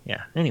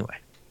 Yeah. Anyway.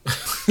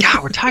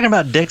 God, we're talking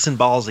about dicks and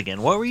balls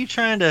again. What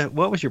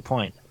was your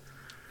point?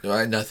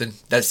 Nothing.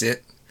 That's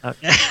it.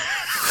 Okay.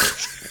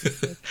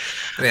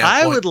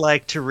 I would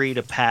like to read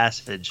a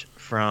passage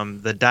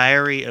from the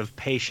Diary of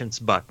Patience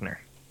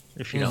Buckner,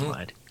 if you don't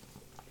mind.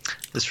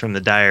 This is from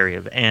the Diary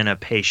of Anna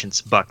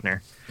Patience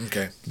Buckner.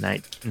 Okay.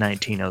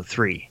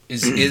 1903.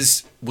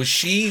 Was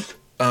she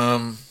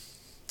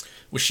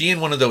in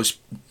one of those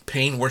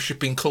pain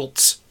worshipping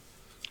cults?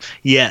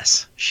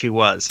 Yes, she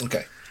was.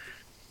 Okay.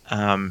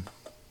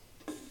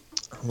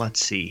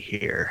 Let's see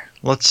here.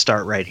 Let's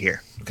start right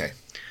here. Okay.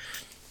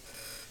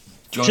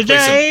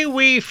 Today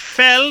we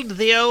felled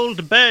the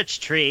old birch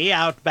tree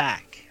out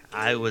back.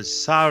 I was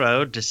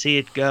sorrowed to see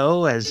it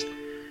go, as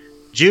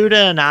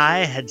Judah and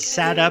I had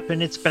sat up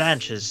in its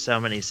branches so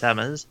many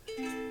summers.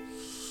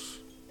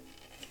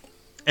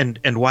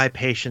 And why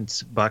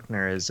Patience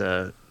Buckner is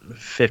a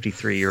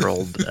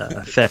 53-year-old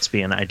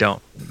thespian, I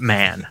don't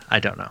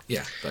know.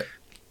 Yeah, but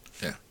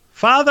yeah.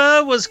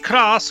 Father was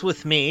cross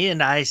with me,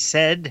 and I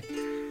said,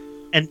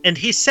 and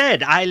he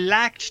said I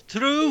lacked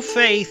true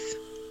faith.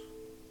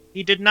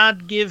 He did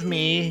not give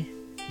me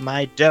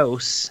my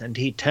dose, and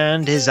he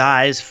turned his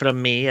eyes from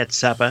me at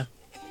supper.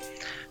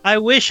 I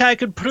wish I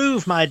could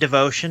prove my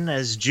devotion,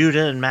 as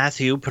Judah and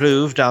Matthew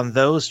proved on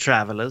those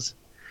travelers.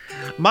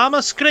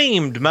 Mama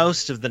screamed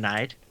most of the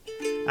night.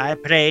 I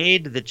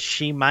prayed that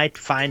she might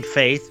find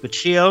faith, but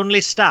she only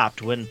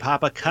stopped when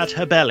Papa cut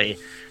her belly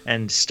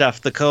and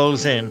stuffed the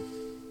coals in.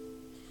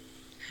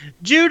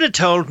 Judah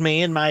told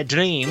me in my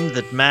dream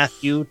that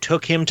Matthew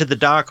took him to the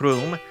dark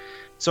room,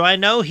 so I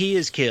know he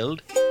is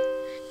killed.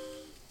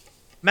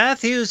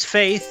 Matthew's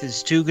faith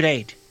is too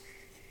great.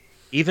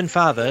 Even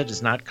Father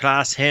does not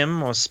cross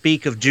him or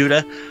speak of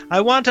Judah.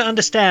 I want to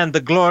understand the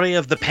glory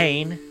of the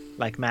pain,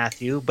 like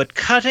Matthew, but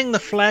cutting the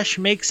flesh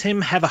makes him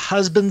have a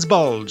husband's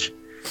bulge.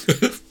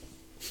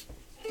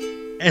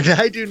 And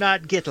I do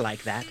not get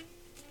like that.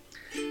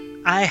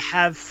 I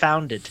have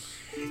found it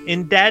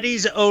in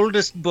Daddy's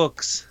oldest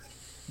books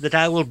that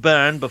I will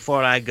burn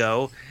before I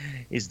go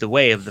is the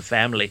way of the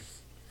family.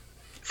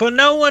 For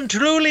no one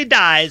truly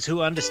dies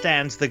who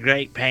understands the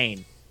great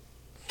pain.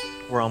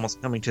 We're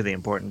almost coming to the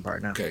important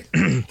part now. Okay.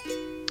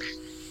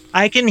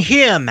 I can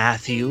hear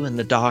Matthew in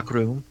the dark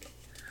room,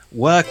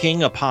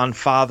 working upon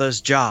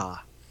Father's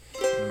jaw.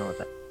 I don't know what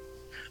that is.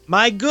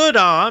 My good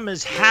arm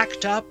is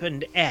hacked up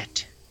and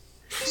et,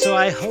 so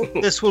I hope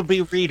this will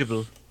be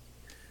readable.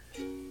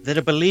 That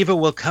a believer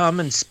will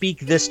come and speak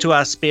this to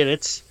our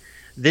spirits,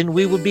 then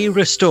we will be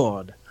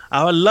restored.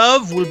 Our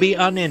love will be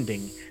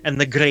unending, and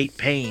the great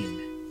pain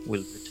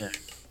will return.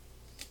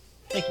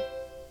 Thank you.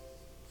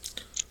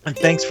 And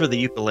thanks for the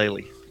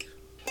ukulele.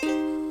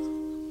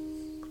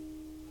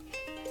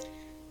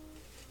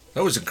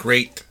 That was a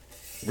great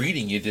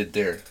reading you did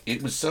there.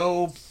 It was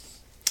so...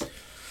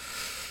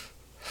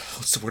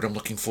 What's the word I'm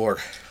looking for?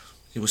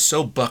 It was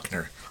so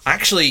Buckner.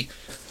 Actually,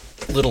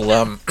 little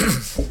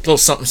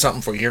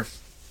something for you here.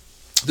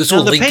 This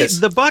will link this.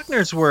 The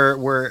Buckners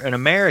were an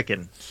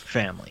American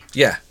family.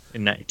 Yeah.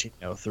 In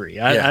 1903.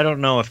 I don't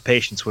know if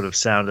Patience would have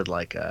sounded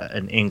like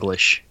an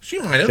English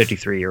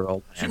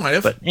 53-year-old man. She might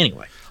have. But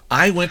anyway.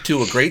 I went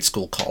to a grade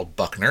school called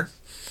Buckner.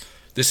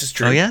 This is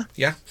true. Oh, yeah?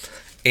 Yeah.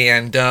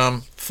 And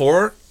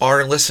for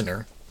our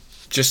listener,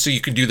 just so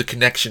you can do the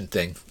connection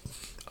thing,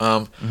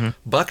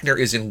 Buckner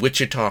is in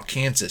Wichita,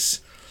 Kansas.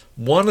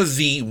 One of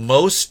the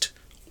most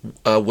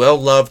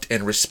well-loved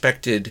and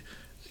respected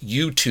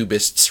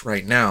YouTubists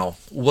right now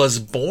was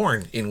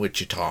born in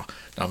Wichita.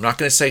 Now, I'm not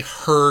going to say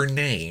her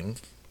name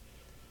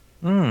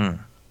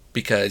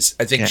because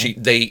I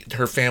think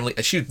her family,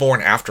 she was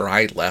born after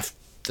I left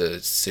the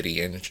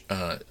city, and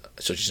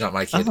so she's not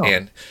my kid.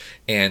 Oh.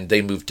 And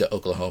they moved to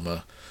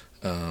Oklahoma.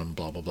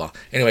 Blah blah blah.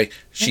 Anyway,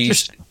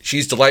 she's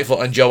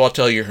delightful, and Joe, I'll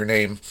tell you her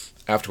name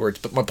afterwards.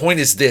 But my point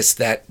is this: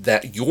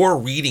 that you're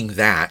reading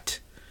that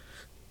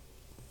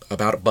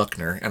about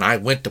Buckner, and I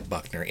went to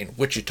Buckner in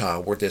Wichita,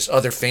 where this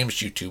other famous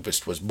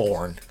YouTubist was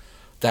born.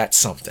 That's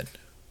something,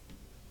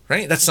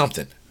 right? That's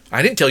something.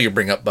 I didn't tell you to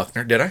bring up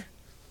Buckner, did I?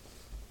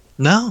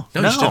 No,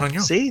 No, you just did it on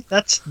your own. See,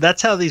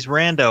 that's how these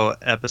rando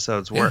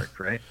episodes work,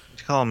 right?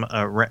 You call them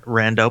a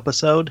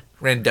rando-episode?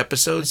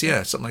 Randepisodes,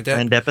 yeah, something like that.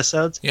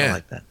 Rand-episodes? Yeah. I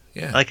like that.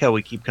 Yeah. I like how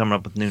we keep coming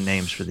up with new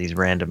names for these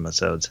random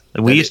episodes.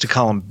 We used to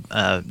call them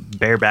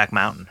Bareback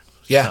Mountain.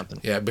 Yeah, Something.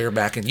 yeah,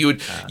 bareback. And you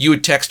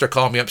would text or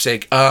call me up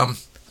saying, I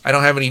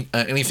don't have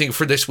anything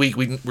for this week.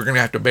 We're gonna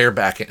have to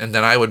bareback it, and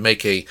then I would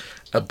make a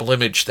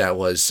blimage that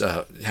was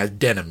had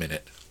denim in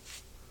it.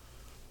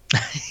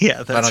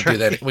 Yeah, that's I don't do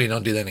right. that. We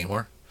don't do that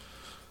anymore.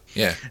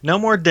 Yeah, No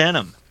more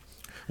denim.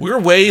 we're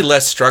way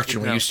less structured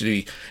than we No. used to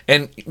be,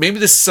 and maybe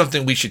this is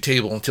something we should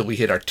table until we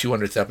hit our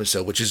 200th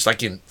episode, which is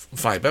like in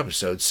 5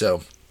 episodes.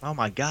 So Oh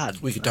my God.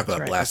 we could talk That's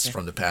about right, blasts okay.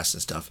 from the past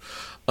and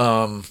stuff.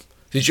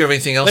 Did you have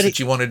anything else But that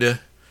you wanted to?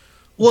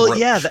 Well, broach?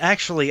 yeah,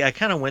 actually, I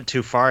kind of went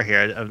too far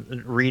here.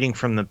 I'm reading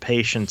from the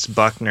Patience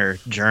Buckner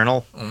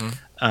journal.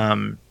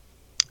 Mm-hmm.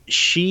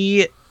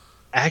 She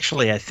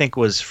actually, I think,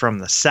 was from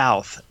the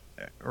South,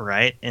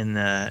 right? In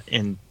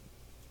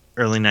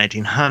early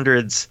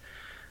 1900s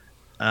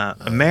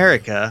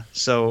America.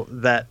 So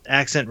that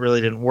accent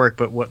really didn't work.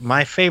 But what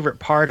my favorite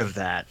part of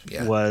that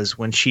was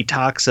when she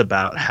talks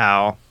about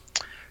how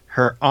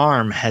her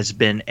arm has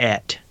been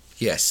et.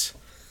 Yes.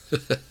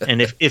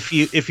 And if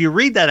you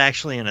read that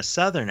actually in a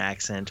Southern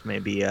accent,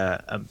 maybe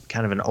a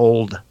kind of an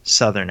old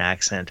Southern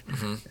accent,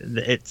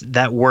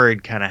 that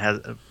word kind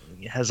of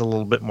has a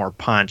little bit more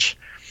punch.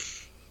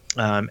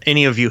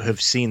 Any of you have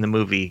seen the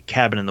movie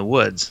Cabin in the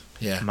Woods?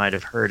 Yeah. Might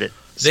have heard it.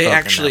 They spoken that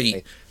actually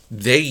way.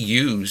 they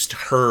used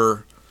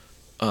her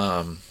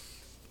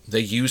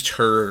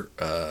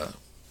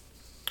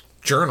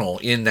journal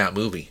in that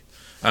movie.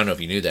 I don't know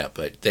if you knew that,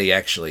 but they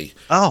actually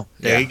Oh,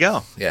 there yeah. you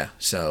go. Yeah,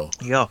 so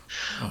There you go.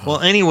 Well,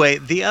 anyway,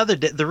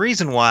 the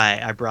reason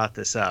why I brought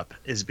this up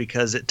is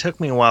because it took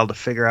me a while to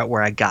figure out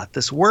where I got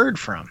this word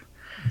from.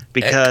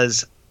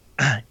 Because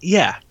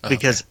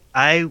because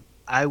I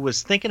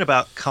was thinking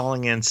about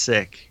calling in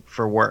sick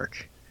for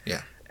work.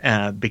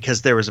 Yeah.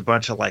 Because there was a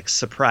bunch of like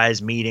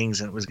surprise meetings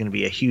and it was going to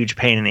be a huge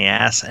pain in the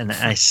ass. And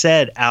I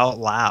said out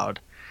loud,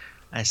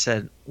 I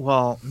said,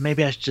 well,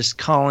 maybe I should just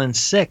call in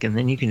sick and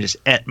then you can just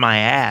et my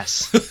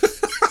ass.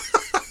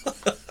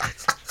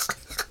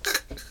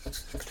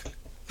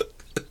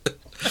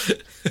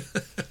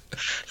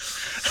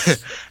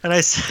 And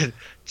I said,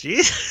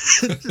 geez,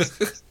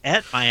 just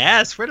et my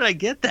ass. Where did I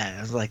get that?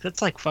 I was like,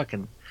 that's like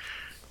fucking,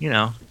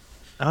 oh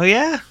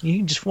yeah,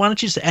 why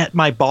don't you just et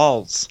my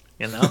balls?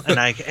 And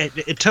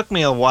it took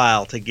me a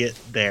while to get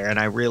there, and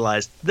I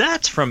realized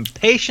that's from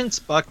Patience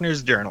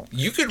Buckner's journal.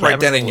 You could write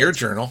that in your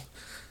journal.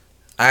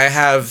 I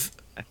have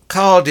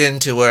called in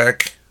to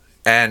work,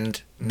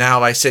 and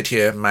now I sit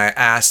here. My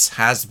ass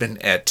has been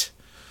et.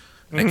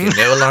 I can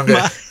no longer.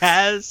 My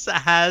ass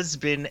has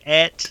been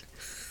et.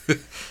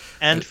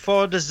 And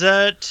for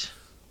dessert,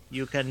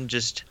 you can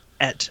just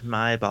et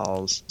my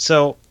balls.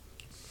 So,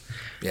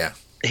 Yeah.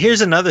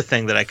 here's another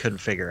thing that I couldn't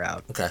figure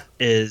out. Okay.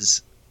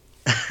 Is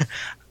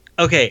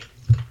okay,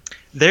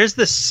 there's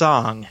this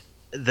song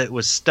that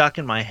was stuck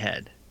in my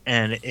head,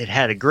 and it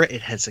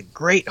has a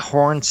great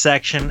horn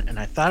section, and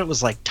I thought it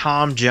was like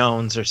Tom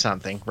Jones or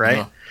something, right?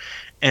 Uh-huh.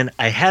 And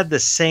I had the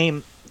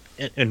same,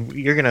 and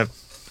you're gonna,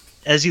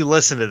 as you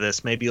listen to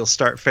this, maybe you'll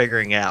start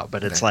figuring out,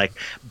 but it's like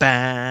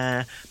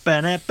ba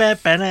ba na ba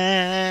ba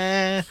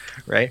na,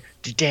 right?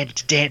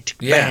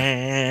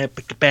 Yeah.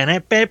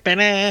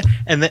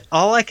 And then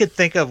all I could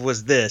think of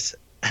was this.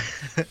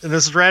 And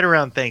this is right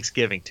around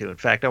Thanksgiving too. In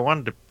fact, I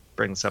wanted to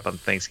bring this up on the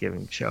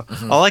Thanksgiving show.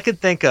 All I could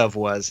think of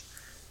was,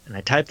 and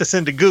I typed this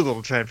into Google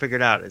to try and figure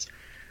it out, is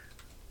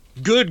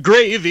good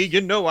gravy,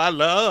 you know I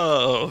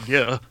love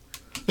you.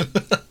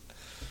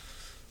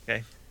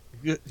 Okay.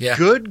 Yeah.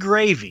 Good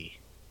gravy,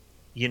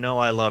 you know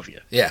I love you.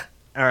 Yeah.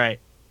 All right.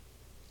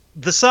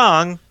 The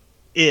song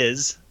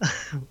is,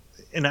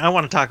 and I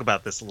want to talk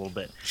about this a little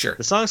bit. Sure.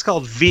 The song's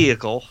called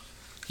Vehicle.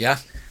 Yeah.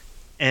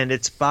 And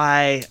it's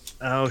by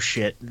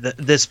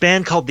this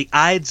band called the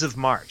Ides of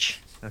March.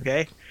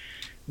 Okay,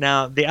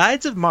 now the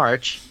Ides of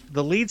March,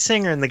 the lead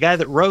singer and the guy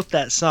that wrote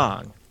that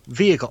song,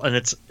 Vehicle, and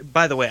it's,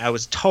 by the way, I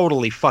was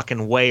totally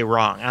fucking way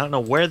wrong. I don't know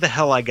where the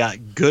hell I got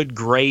good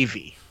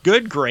gravy.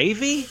 Good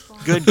gravy?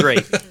 Good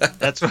gravy.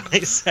 That's what I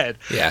said.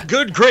 Yeah.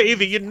 Good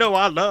gravy, you know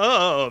I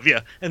love you.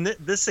 And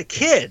this a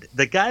kid.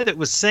 The guy that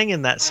was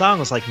singing that song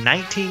was like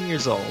 19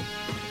 years old.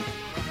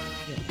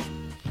 Yeah.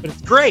 But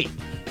it's great.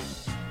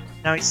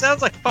 Now he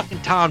sounds like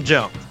fucking Tom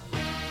Jones.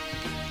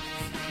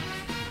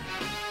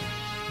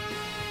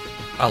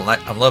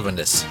 I'm loving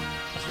this.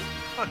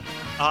 Fucking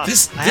awesome.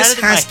 This I had it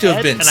in my has to have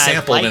head been and I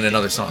sampled in liked it.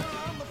 another song.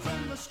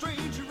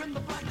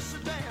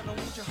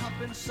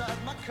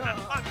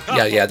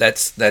 Yeah.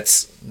 That's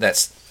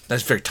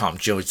very Tom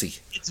Jonesy.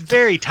 It's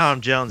very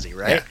Tom Jonesy,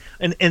 right?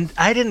 Yeah.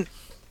 And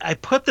I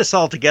put this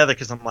all together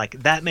because I'm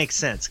like, that makes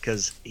sense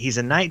because he's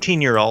a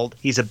 19-year-old.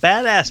 He's a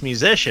badass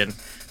musician.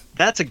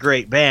 That's a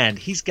great band.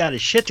 He's got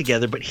his shit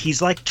together, but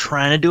he's like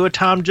trying to do a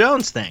Tom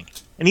Jones thing,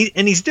 and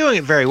he's doing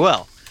it very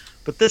well.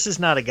 But this is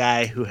not a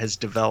guy who has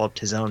developed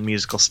his own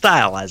musical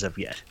style as of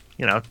yet.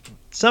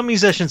 Some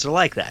musicians are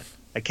like that.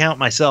 I count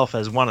myself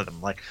as one of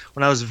them. Like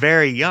when I was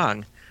very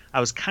young, I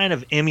was kind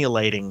of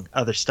emulating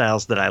other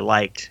styles that I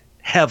liked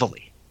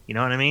heavily. You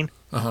know what I mean?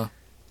 Uh-huh.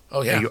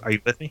 Oh, yeah. Are you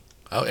with me?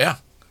 Oh, yeah.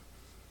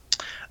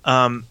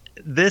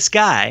 This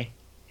guy,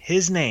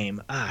 his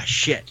name,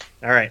 shit.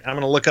 All right, I'm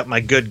going to look up my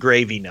Good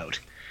Gravy note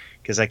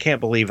because I can't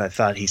believe I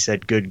thought he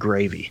said good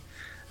gravy.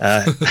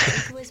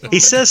 He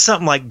says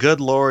something like, "Good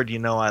Lord, you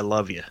know I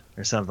love you,"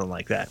 or something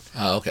like that.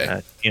 Oh,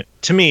 okay.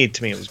 To me, it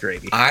was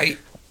gravy. I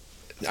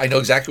know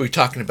exactly what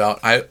you're talking about.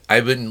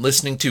 I've been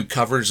listening to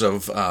covers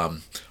of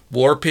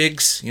War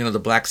Pigs, the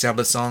Black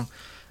Sabbath song,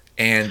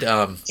 and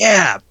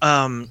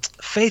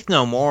Faith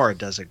No More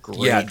does a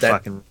great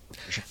fucking.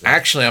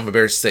 Actually, I'm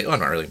embarrassed to say, I'm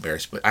not really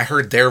embarrassed, but I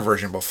heard their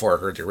version before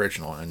I heard the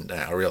original, and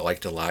I really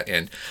liked it a lot.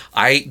 And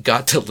I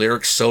got the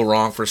lyrics so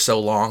wrong for so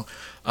long.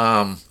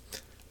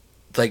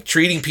 Like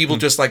treating people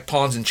just like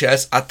pawns in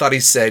chess. I thought he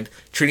said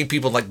treating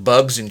people like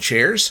bugs in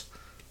chairs.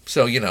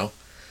 So,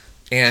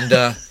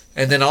 and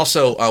then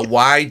also,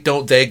 why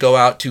don't they go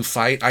out to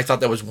fight? I thought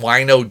that was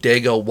wino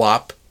dago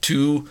wop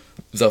to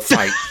the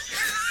fight.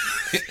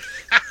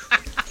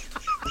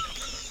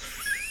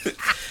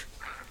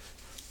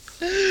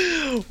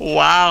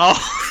 Wow.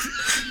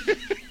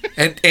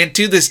 And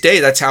to this day,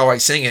 that's how I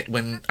sing it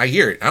when I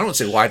hear it. I don't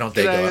say why don't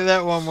they go. Can I do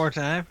that one more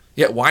time?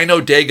 Yeah, wino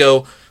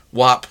dago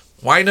wop.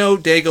 Wino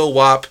dago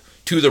wop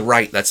to the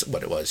right. That's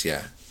what it was.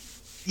 Yeah.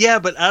 Yeah,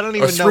 but I don't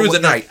even know. Through the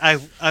night.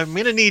 I'm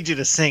gonna need you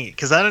to sing it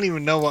because I don't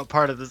even know what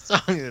part of the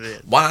song it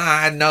is.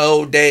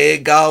 Wino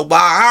dago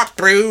wop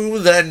through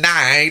the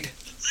night.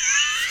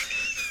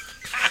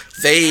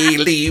 They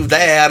leave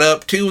that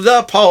up to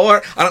the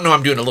poor. I don't know.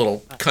 I'm doing a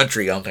little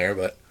country on there,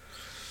 but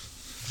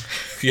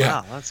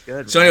yeah. Wow, that's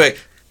good. So anyway,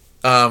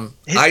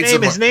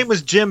 his name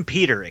was Jim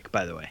Peterick,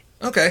 by the way.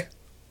 Okay,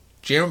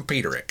 Jim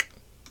Peterick.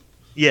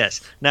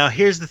 Yes. Now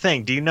here's the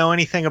thing. Do you know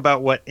anything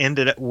about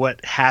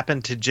what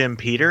happened to Jim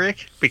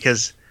Peterick?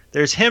 Because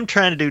there's him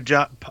trying to do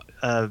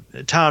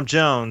Tom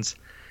Jones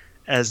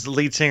as the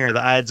lead singer of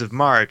the Ides of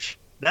March.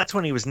 That's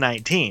when he was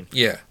 19.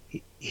 Yeah.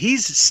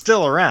 He's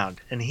still around,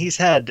 and he's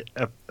had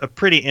a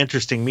pretty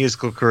interesting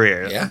musical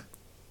career. Yeah?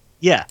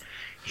 Yeah.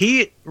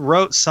 He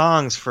wrote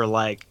songs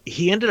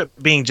he ended up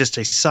being just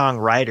a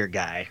songwriter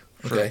guy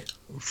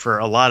for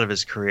a lot of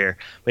his career.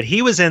 But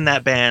he was in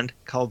that band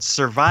called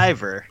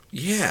Survivor.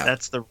 Yeah.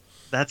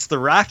 That's the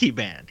Rocky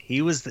band.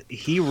 He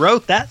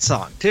wrote that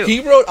song, too.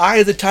 He wrote Eye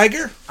of the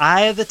Tiger?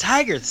 Eye of the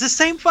Tiger. It's the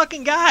same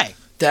fucking guy.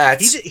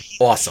 That's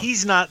awesome.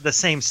 He's not the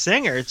same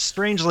singer. It's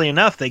strangely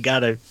enough, they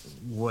got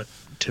what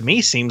to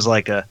me seems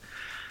like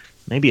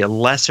maybe a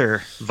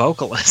lesser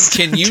vocalist.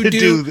 Can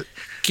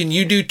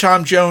you do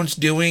Tom Jones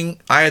doing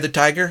Eye of the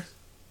Tiger?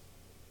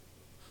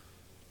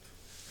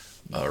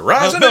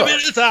 Rise up.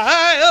 It's the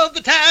Eye of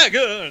the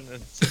Tiger.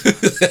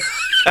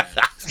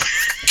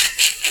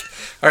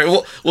 All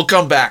right, we'll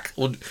come back.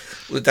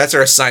 That's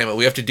our assignment.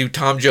 We have to do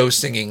Tom Jones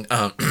singing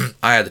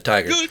Eye of the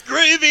Tiger. Good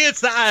gravy,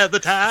 it's the Eye of the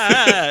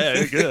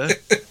Tiger.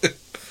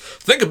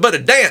 Think about a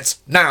dance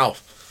now.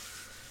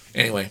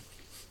 Anyway.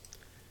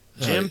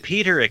 Jim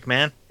Peterick,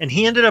 man. And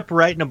he ended up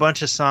writing a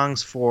bunch of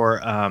songs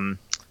for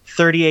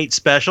 38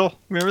 Special.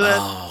 Remember that?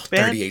 Oh,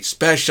 band? 38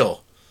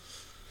 Special.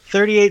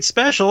 38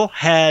 Special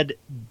had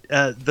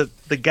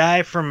the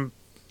guy from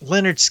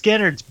Lynyrd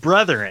Skynyrd's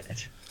brother in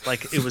it.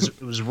 Like it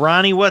was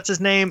Ronnie, what's his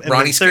name? And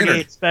Ronnie 38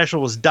 Skynyrd's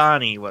Special was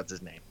Donnie, what's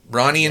his name?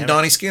 Ronnie and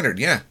Donnie Skynyrd's,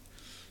 yeah.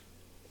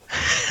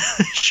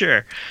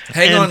 Sure.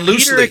 Hang on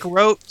loosely. Peterick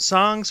wrote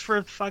songs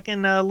for fucking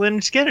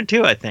Lynyrd Skynyrd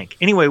too, I think.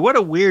 Anyway, what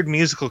a weird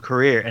musical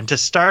career. And to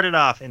start it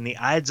off in the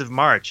Ides of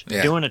March,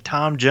 doing a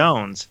Tom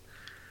Jones.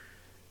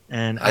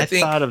 And I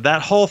thought of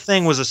that whole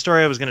thing was a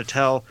story I was going to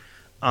tell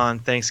on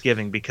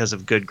Thanksgiving because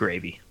of Good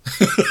Gravy.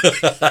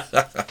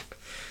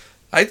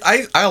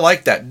 I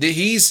like that.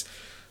 He's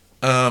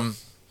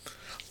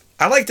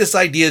I like this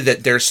idea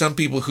that there's some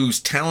people whose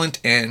talent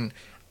and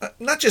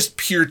not just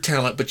pure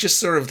talent, but just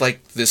sort of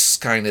like this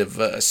kind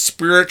of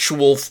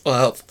spiritual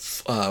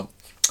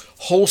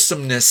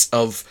wholesomeness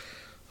of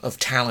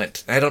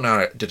talent. I don't know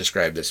how to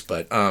describe this,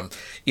 but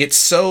it's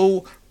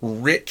so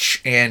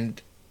rich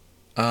and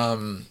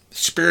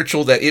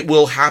spiritual that it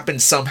will happen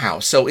somehow.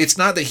 So it's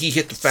not that he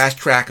hit the fast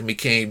track and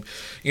became,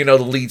 the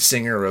lead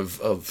singer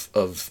of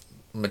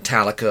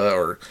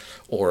Metallica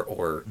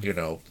or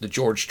the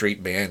George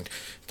Strait band.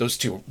 Those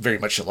two are very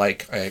much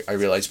alike, I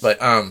realize, but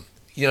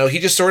he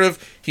just sort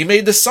of he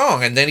made the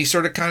song and then he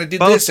sort of kind of did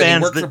both this and he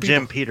bands worked that for people.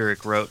 Jim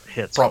Peterick wrote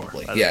hits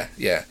Probably, for, yeah.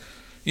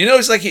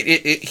 It's like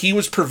he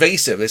was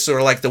pervasive. It's sort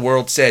of like the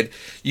world said,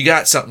 "You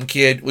got something,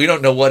 kid. We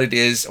don't know what it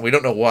is, and we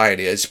don't know why it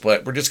is,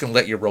 but we're just gonna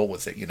let you roll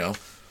with it."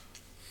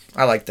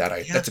 I like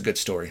that. That's a good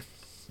story.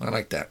 I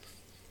like that.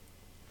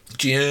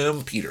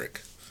 Jim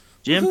Peterick.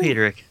 Jim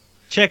Peterick.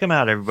 Check him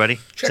out, everybody.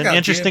 It's an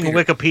interesting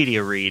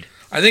Wikipedia read.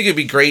 I think it'd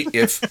be great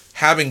if,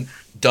 having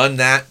done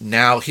that,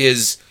 now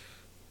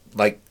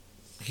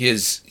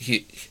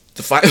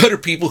the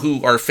 500 people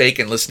who are fake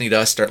and listening to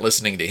us start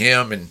listening to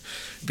him, and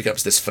it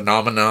becomes this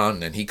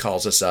phenomenon. And he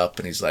calls us up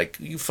and he's like,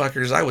 "You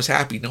fuckers, I was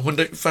happy. No one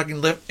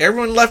fucking left.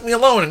 Everyone left me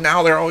alone, and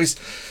now they're always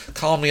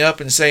calling me up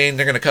and saying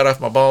they're gonna cut off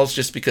my balls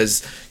just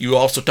because you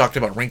also talked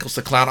about Wrinkles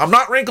the Clown. I'm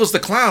not Wrinkles the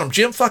Clown.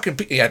 Jim fucking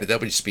yeah, that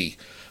would just be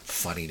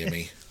funny to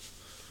me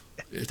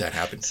if that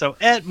happened. So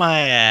at my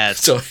ass.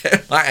 So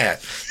at my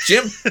ass.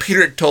 Jim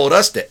Peterick told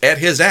us to at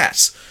his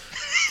ass.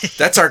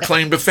 That's our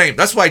claim to fame.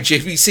 That's why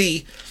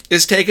JVC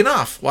is taking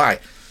off. Why?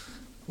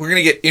 We're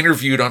going to get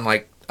interviewed on,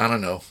 like, I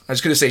don't know. I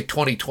was going to say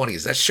 2020.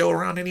 Is that show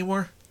around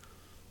anymore?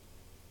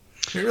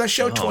 Remember that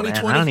show,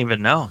 2020? Man, I don't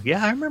even know.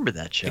 Yeah, I remember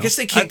that show. I guess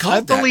they can't call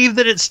it that. I believe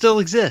that it still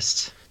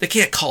exists. They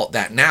can't call it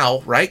that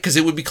now, right? Because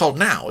it would be called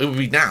now. It would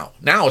be now.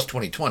 Now is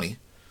 2020.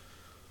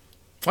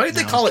 Why did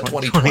they call it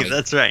 2020?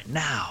 That's right.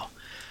 Now.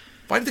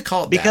 Why did they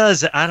call it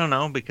because, that? I don't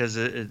know. Because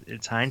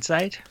it's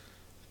hindsight.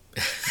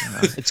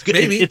 It's good.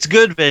 Maybe it's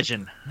good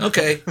vision.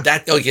 Okay,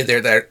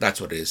 there. That's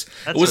what it is.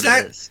 It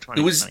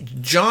was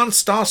John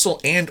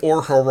Stossel and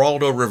or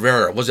Geraldo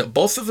Rivera. Was it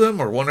both of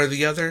them or one or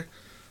the other?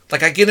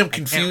 Like I get him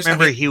confused. I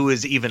remember he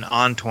was even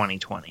on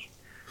 2020.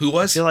 Who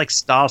was? I feel like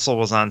Stossel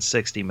was on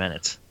 60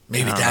 Minutes.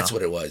 Maybe that's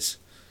what it was.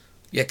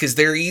 Yeah, because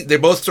they're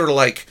both sort of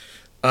like.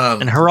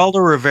 And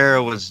Geraldo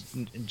Rivera was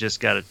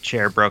just got a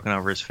chair broken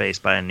over his face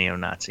by a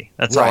neo-Nazi.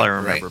 That's all I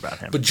remember about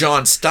him. But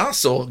John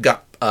Stossel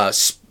got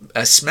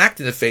smacked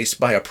in the face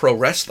by a pro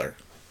wrestler.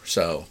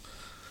 So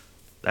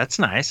that's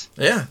nice.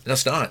 Yeah,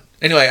 that's not.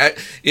 Anyway,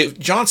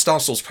 John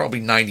Stossel's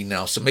probably 90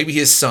 now, so maybe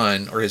his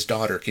son or his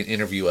daughter can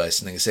interview us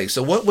and they can say,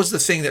 so what was the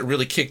thing that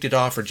really kicked it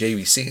off for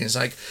JVC? And it's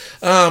like,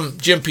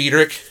 Jim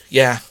Peterick,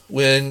 yeah,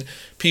 when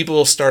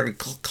people started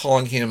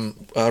calling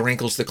him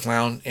Wrinkles the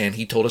Clown and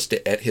he told us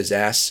to et his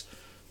ass.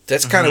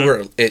 That's kind of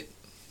where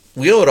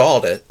we owe it all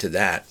to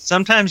that.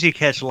 Sometimes you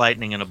catch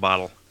lightning in a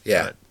bottle.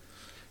 Yeah.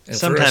 And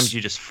sometimes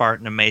you just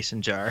fart in a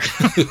mason jar.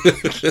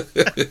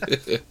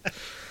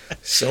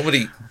 So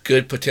many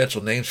good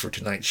potential names for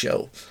tonight's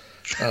show.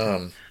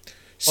 Well,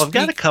 I've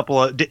got a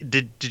couple of.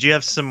 Did you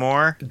have some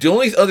more? The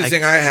only other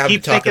thing I have to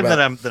talk about. Keep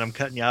thinking that I'm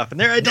cutting you off, and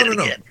there I did it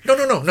again.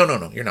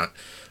 No, you're not.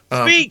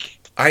 Speak.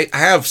 I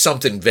have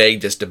something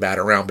vague just to bat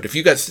around, but if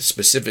you got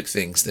specific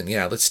things, then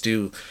yeah, let's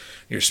do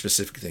your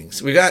specific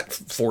things. We got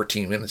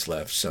 14 minutes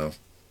left, so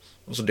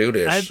let's do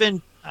this.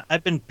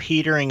 I've been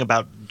petering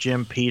about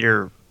Jim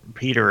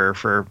Peterer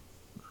for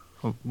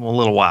a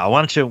little while.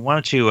 Why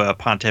don't you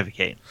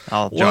pontificate?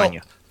 I'll join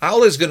you.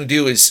 All I was going to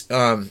do is,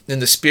 in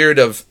the spirit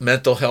of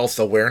mental health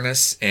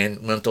awareness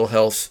and mental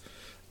health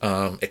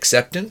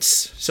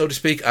acceptance, so to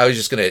speak, I was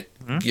just going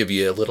to give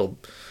you a little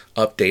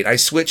update. I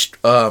switched.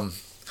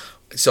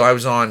 So I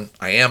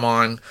am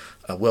on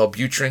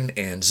Wellbutrin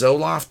and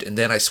Zoloft, and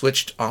then I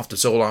switched off the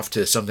Zoloft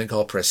to something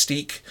called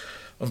Prestique.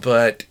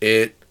 But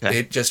it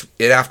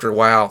after a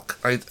while,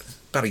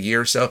 about a year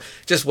or so,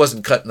 just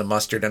wasn't cutting the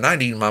mustard, and I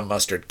need my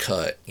mustard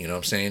cut. You know what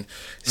I'm saying?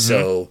 Mm-hmm.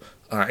 So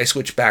I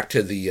switched back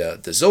to the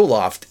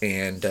Zoloft,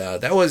 and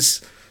that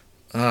was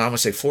I'm gonna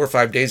say 4 or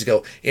 5 days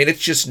ago, and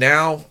it's just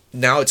now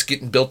it's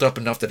getting built up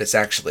enough that it's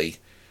actually.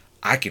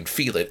 I can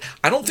feel it.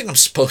 I don't think I'm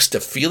supposed to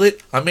feel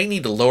it. I may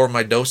need to lower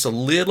my dose a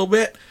little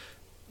bit,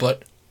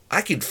 but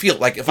I can feel it.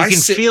 Like if you can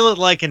feel it,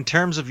 like in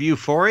terms of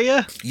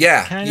euphoria.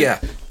 Yeah,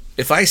 yeah.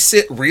 If I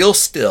sit real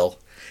still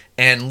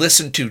and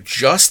listen to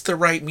just the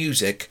right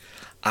music,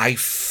 I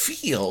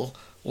feel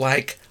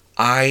like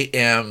I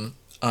am,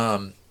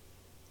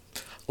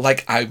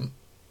 like I'm.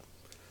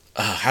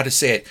 How to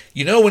say it?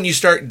 You know when you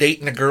start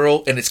dating a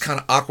girl and it's kind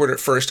of awkward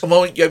at first.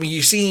 Well, I mean,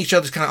 you're seeing each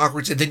other's kind of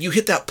awkward, and then you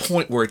hit that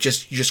point where you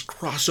just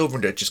cross over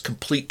into just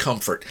complete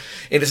comfort.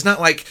 And it's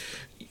not like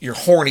you're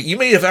horny. You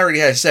may have already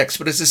had sex,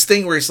 but it's this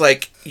thing where it's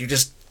like you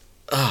just,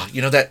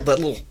 you know that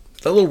little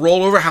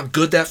rollover. How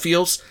good that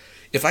feels.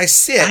 If I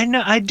sit,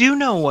 I do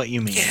know what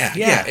you mean.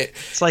 Yeah.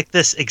 It's like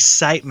this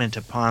excitement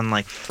upon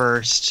like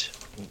first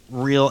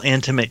real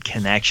intimate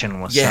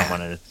connection with someone.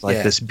 And it's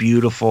like this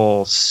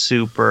beautiful,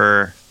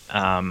 super.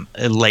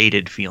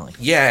 Elated feeling.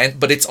 Yeah,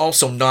 but it's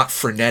also not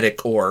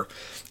frenetic or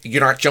you're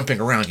not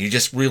jumping around. You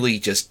just really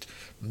just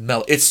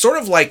melt. It's sort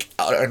of like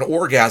an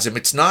orgasm.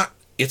 It's not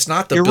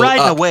the you're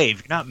riding up. A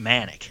wave. You're not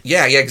manic.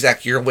 Yeah,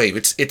 exactly. You're a wave.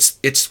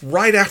 It's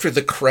right after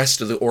the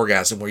crest of the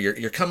orgasm where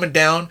you're coming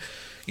down.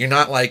 You're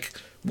not like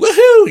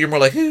woohoo. You're more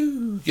like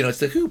whoo. You know, it's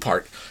the whoo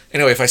part.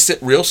 Anyway, if I sit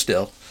real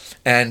still,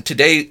 and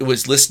today it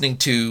was listening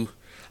to.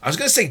 I was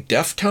going to say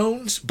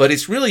Deftones, but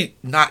it's really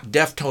not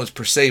Deftones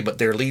per se, but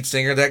their lead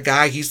singer, that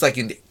guy, he's like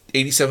in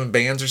 87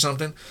 bands or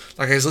something.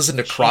 Like I was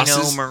listening to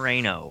Crosses. Chino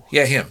Moreno.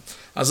 Yeah, him.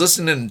 I was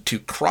listening to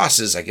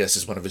Crosses, I guess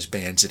is one of his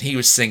bands, and he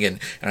was singing,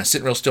 and I was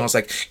sitting real still. I was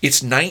like,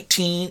 it's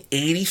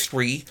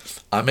 1983.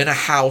 I'm in a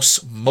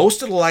house.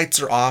 Most of the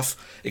lights are off,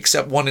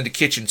 except one in the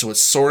kitchen, so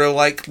it's sort of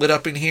like lit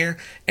up in here.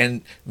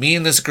 And me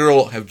and this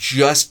girl have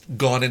just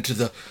gone into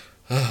the,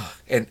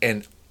 and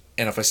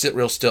if I sit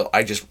real still,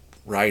 I just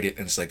write it,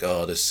 and it's like,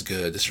 oh, this is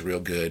good. This is real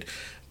good.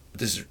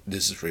 This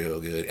is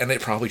real good. And it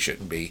probably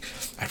shouldn't be.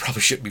 I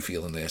probably shouldn't be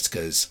feeling this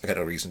because I got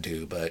no reason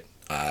to, but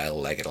I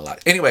like it a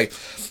lot. Anyway,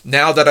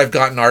 now that I've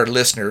gotten our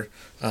listener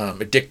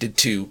addicted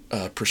to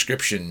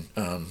prescription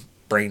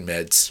brain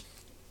meds,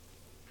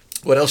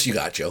 what else you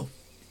got, Joe?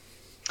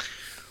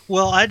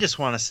 Well, I just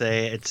want to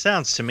say it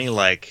sounds to me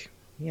like,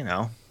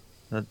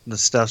 the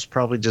stuff's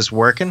probably just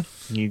working.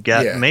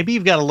 Maybe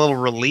you've got a little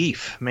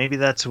relief. Maybe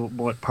that's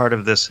what part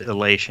of this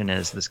elation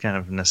is, this kind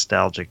of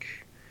nostalgic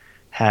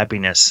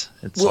happiness.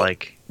 It's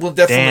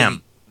definitely.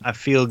 Damn, I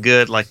feel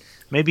good. Like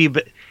maybe,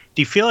 but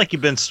do you feel like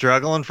you've been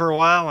struggling for a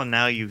while and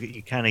now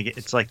you kind of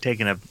it's like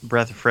taking a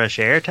breath of fresh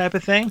air type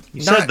of thing?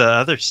 You said the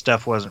other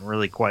stuff wasn't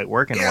really quite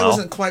working well. Yeah, it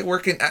wasn't quite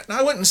working.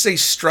 I wouldn't say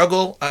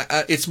struggle.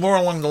 It's more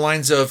along the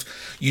lines of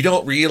you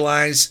don't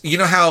realize,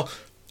 how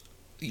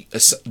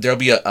there'll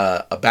be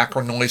a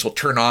background noise will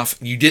turn off.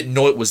 You didn't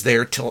know it was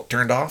there till it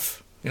turned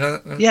off.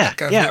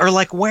 Yeah, or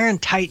like wearing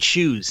tight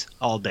shoes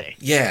all day.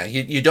 Yeah,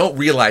 you don't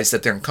realize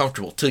that they're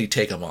uncomfortable till you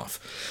take them off.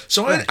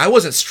 So right. I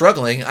wasn't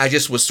struggling. I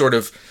just was sort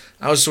of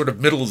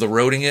middle of the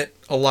roading it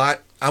a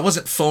lot. I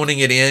wasn't phoning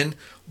it in,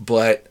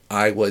 but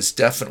I was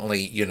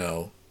definitely,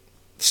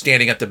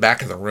 standing at the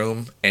back of the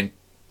room and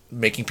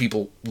making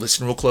people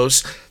listen real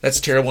close. That's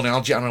a terrible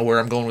analogy. I don't know where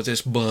I'm going with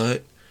this,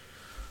 but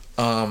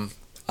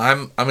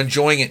I'm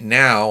enjoying it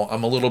now.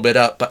 I'm a little bit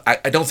up, but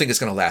I don't think it's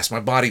going to last. My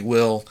body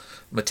will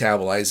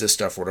metabolize this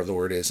stuff, whatever the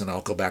word is, and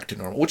I'll go back to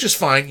normal, which is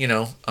fine,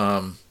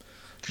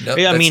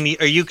 I mean,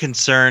 are you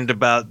concerned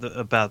about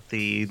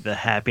the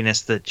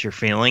happiness that you're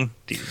feeling?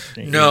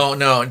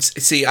 No.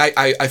 See,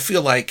 I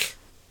feel like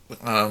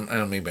I don't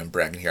know, maybe I'm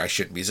bragging here. I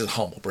shouldn't be. It's a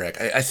humble brag.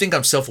 I think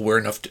I'm self-aware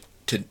enough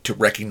to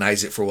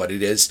recognize it for what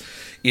it is.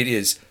 It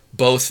is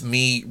both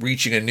me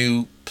reaching a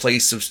new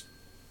place of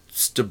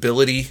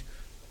stability.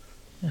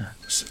 Yeah.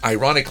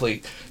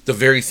 Ironically, the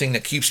very thing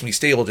that keeps me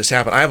stable just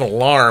happened. I have an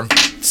alarm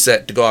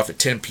set to go off at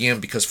 10 p.m.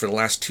 because for the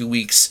last 2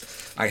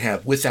 weeks, I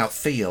have, without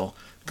fail,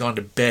 gone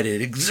to bed at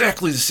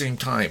exactly the same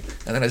time.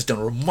 And that has done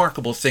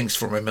remarkable things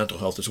for my mental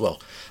health as well.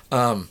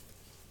 And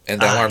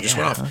the alarm just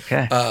went off.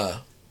 Okay.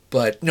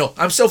 But no,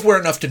 I'm self-aware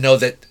enough to know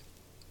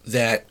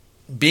that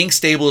being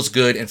stable is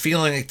good, and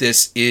feeling like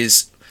this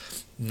is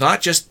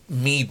not just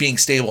me being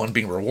stable and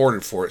being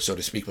rewarded for it, so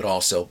to speak, but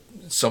also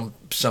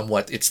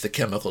somewhat it's the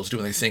chemicals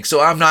doing their thing. So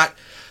I don't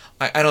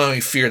have any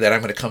fear that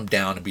I'm going to come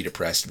down and be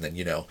depressed and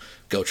then,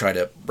 go try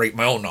to rape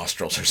my own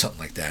nostrils or something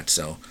like that.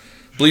 So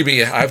believe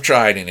me, I've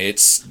tried and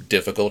it's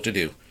difficult to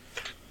do.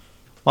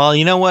 Well,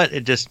 you know what?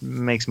 It just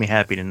makes me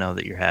happy to know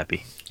that you're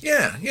happy.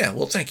 Yeah.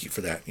 Well, thank you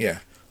for that. Yeah.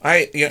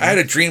 I had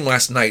a dream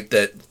last night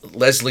that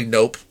Leslie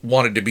Knope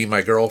wanted to be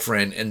my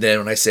girlfriend, and then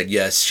when I said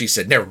yes, she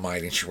said never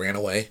mind, and she ran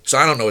away. So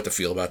I don't know what to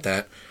feel about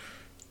that.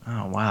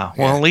 Oh, wow.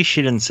 Yeah. Well, at least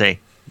she didn't say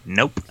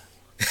nope.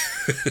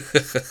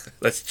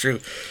 That's true.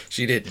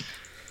 She didn't.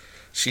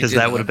 Because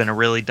that would have been a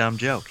really dumb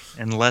joke.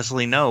 And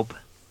Leslie Knope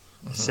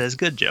says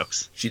good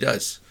jokes. She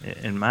does.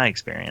 In my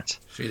experience.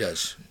 She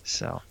does.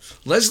 So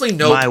Leslie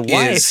Knope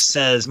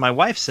my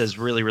wife says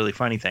really, really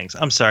funny things.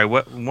 I'm sorry,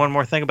 one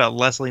more thing about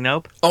Leslie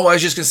Knope? Oh, I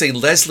was just going to say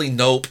Leslie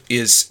Knope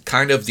is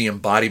kind of the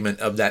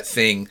embodiment of that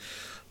thing,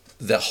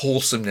 the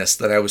wholesomeness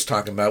that I was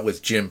talking about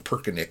with Jim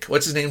Perkinick.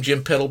 What's his name?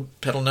 Jim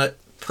Peddlenut?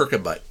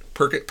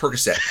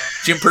 Percocet.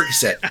 Jim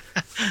Percocet.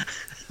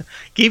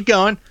 Keep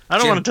going. I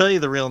don't want to tell you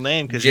the real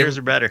name because yours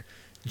are better.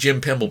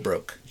 Jim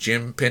Pemblebroke.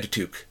 Jim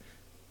Pentateuch.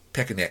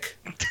 Picnic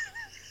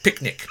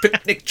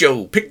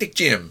Joe. Picnic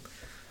Jim.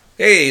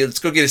 Hey, let's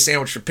go get a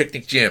sandwich for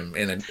Picnic Jim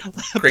and a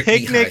great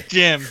Picnic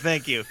Jim,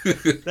 thank you.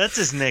 That's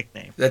his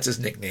nickname. That's his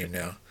nickname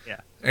now.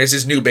 Yeah. It's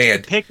his new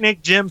band.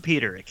 Picnic Jim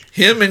Peterick.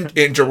 Him and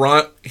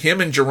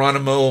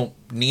Geronimo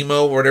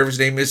Nemo, or whatever his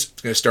name is,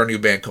 going to start a new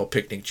band called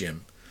Picnic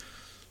Jim.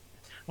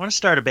 I want to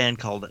start a band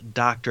called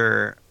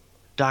Dr.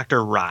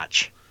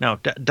 Roch. No,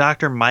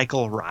 Dr.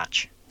 Michael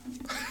Roch.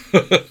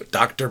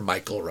 Dr.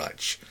 Michael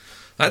Roch.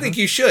 I think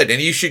you should.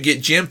 And you should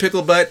get Jim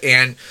Picklebutt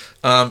and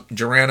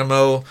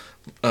Geronimo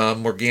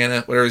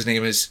Morgana, whatever his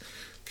name is.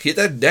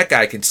 That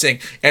guy can sing.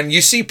 And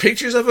you see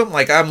pictures of him,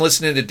 like I'm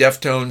listening to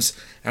Deftones,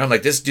 and I'm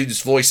like, this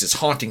dude's voice is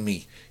haunting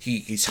me.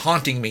 He's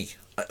haunting me.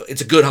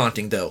 It's a good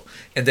haunting, though.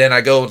 And then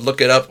I go and look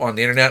it up on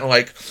the internet, and I'm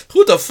like,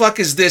 who the fuck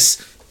is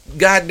this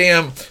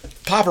goddamn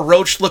Papa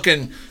Roach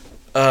looking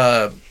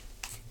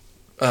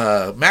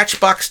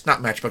Matchbox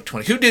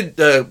 20? Who did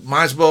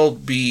Might As Well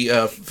Be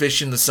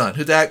Fish in the Sun?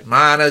 Who that?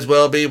 Might as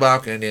well be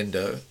walking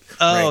into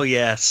rain.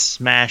 Yes,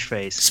 Smash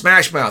Face.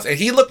 Smash Mouth. And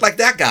he looked like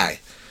that guy.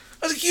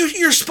 I was like,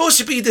 you're supposed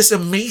to be this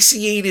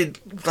emaciated,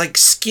 like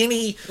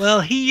skinny.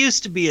 Well, he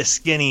used to be a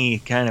skinny,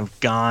 kind of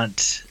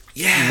gaunt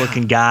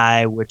looking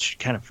guy, which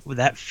kind of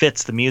that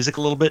fits the music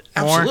a little bit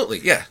more.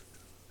 Absolutely, yeah.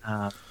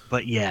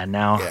 But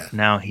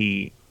now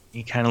he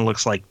kind of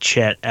looks like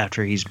Chet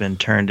after he's been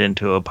turned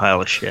into a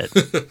pile of shit.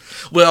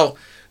 Well,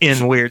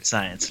 in Weird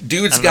Science. I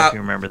don't know if you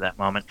remember that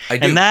moment. I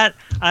do. And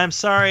I'm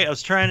sorry, I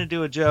was trying to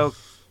do a joke.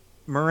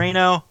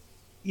 Moreno,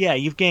 yeah,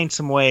 you've gained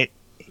some weight.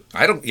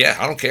 I don't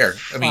care.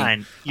 Fine. I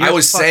mean, You're I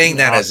was saying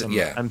that awesome.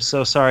 as I'm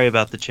so sorry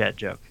about the Chet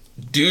joke.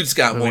 Dude's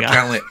got more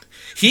talent.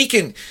 He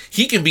can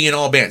be in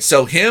all bands.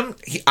 So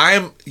I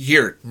am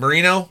here,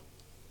 Marino.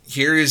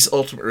 Here is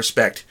ultimate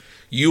respect.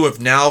 you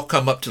have now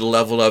come up to the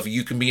level of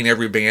you can be in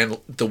every band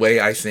the way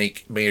I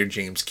think Maynard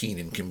James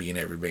Keenan can be in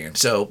every band.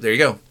 So there you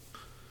go.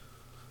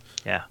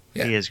 Yeah,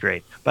 he is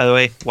great. By the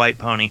way, White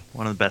Pony,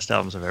 one of the best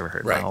albums I've ever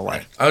heard in my whole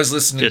life. I was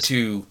listening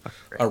to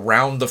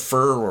Around the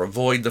Fur or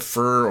Avoid the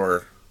Fur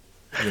or,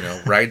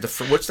 Ride the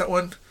Fur. What's that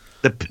one?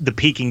 The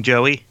Peking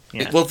Joey.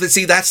 Yeah. Well,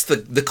 see, that's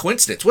the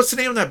coincidence. What's the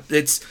name of that?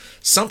 It's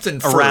something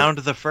fur. Around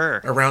the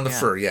Fur. Around the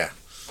Fur, yeah.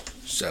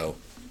 So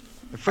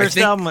the first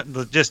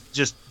album,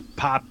 just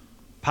pop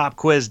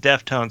quiz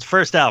Deftones.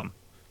 First album,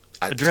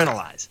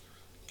 Adrenalize.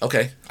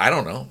 Okay, I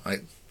don't know.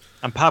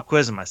 I'm pop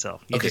quizzing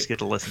myself. You just get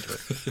to listen to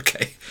it.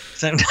 Okay.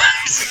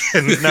 Sometimes.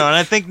 And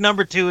I think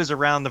number 2 is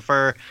Around the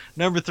Fur.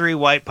 Number 3,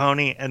 White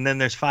Pony. And then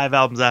there's 5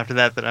 albums after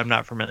that I'm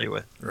not familiar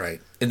with. Right.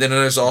 And then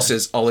there's also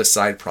all his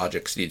side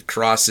projects. He did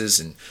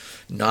crosses and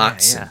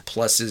knots and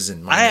pluses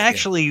and minus. I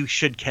actually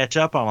should catch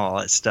up on all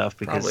that stuff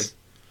because,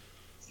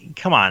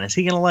 come on, is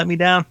he going to let me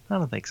down? I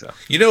don't think so.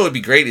 What would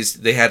be great is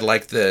they had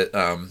like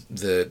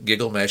the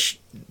Gilgamesh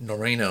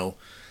Noreno,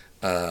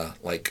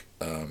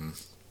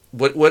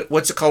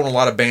 what's it called in a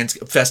lot of bands?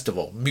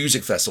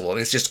 Music festival,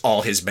 and it's just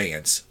all his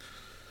bands,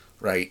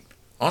 right?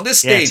 On this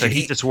stage, so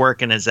he's just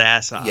working his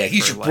ass off. Yeah,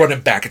 he's just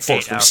running back and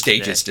forth from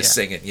stages, just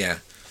singing. Yeah.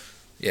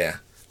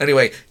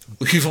 Anyway,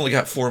 we've only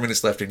got 4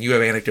 minutes left, and you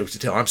have anecdotes to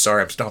tell. I'm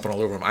sorry, I'm stomping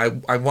all over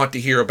them. I want to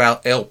hear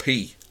about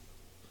LP.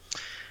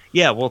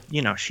 Yeah, well,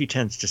 she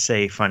tends to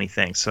say funny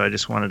things, so I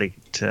just wanted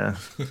to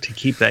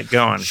keep that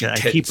going. She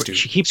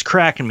keeps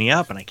cracking me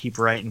up, and I keep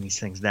writing these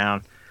things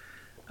down.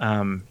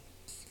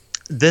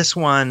 This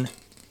one,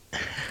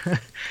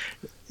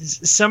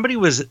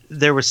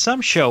 there was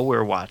some show we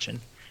were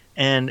watching,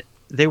 and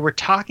they were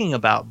talking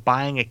about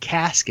buying a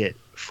casket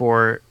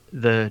for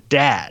the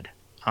dad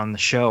on the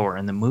show or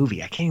in the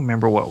movie. I can't even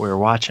remember what we were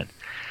watching.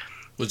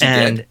 Was he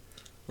dead?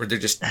 Or they're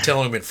just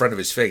telling him in front of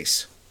his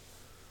face?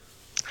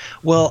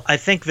 Well, I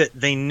think that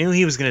they knew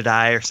he was going to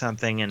die or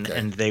something, and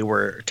they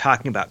were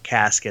talking about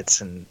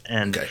caskets,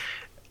 and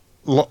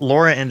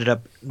Laura ended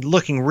up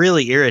looking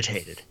really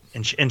irritated,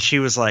 and she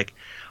was like,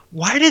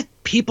 "Why did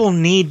people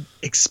need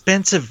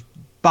expensive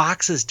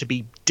boxes to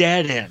be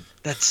dead in?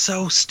 That's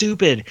so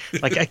stupid.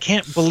 Like, I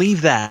can't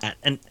believe that."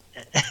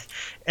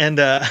 And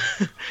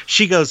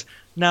she goes,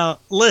 "Now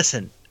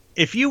listen,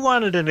 if you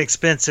wanted an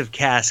expensive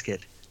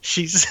casket,"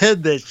 she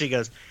said this, she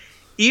goes,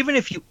 "even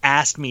if you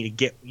asked me to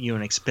get you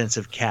an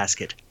expensive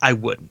casket, I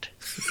wouldn't."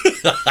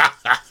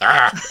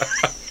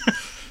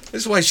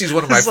 This is why she's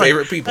one of my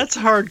favorite people. That's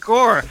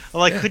hardcore.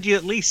 Could you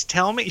at least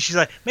tell me? She's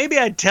like, maybe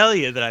I'd tell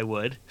you that I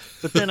would,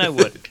 but then I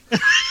wouldn't.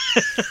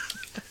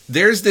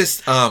 There's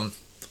this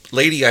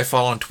lady I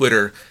follow on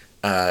Twitter,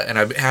 and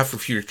I have for a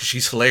few years because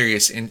she's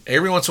hilarious. And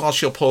every once in a while,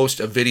 she'll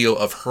post a video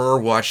of her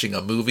watching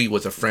a movie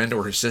with a friend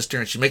or her sister,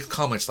 and she makes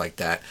comments like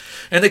that.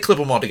 And they clip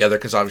them all together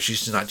because obviously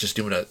she's not just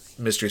doing a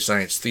Mystery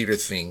Science Theater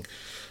thing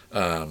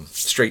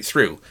straight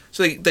through.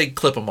 So they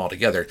clip them all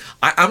together.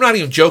 I'm not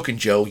even joking,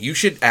 Joe. You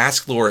should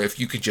ask Laura if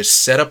you could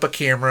just set up a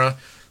camera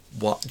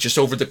just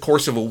over the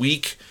course of a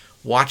week,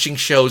 watching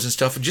shows and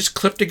stuff, and just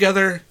clip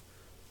together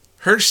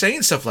her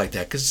saying stuff like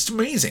that because it's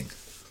amazing.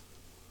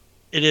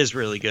 It is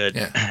really good.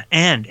 Yeah.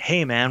 And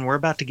hey, man, we're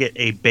about to get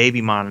a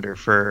baby monitor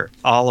for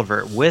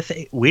Oliver.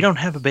 We don't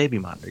have a baby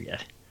monitor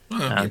yet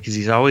because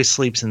he always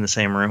sleeps in the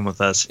same room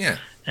with us. Yeah.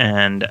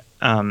 And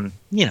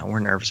we're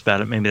nervous about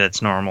it. Maybe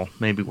that's normal.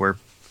 Maybe we're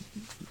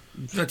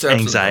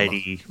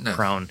anxiety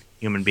prone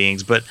human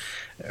beings,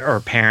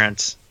 or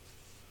parents.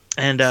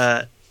 And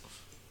the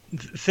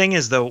thing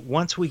is, though,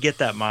 once we get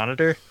that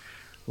monitor,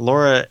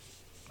 Laura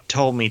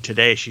told me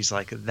today, she's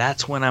like,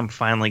 that's when I'm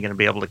finally going to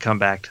be able to come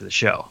back to the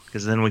show,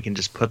 because then we can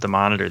just put the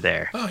monitor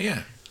there. Oh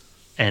yeah.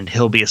 And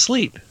he'll be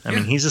asleep. I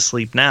mean, he's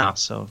asleep now,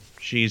 so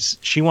she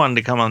wanted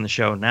to come on the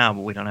show now,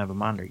 but we don't have a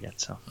monitor yet.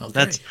 So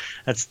that's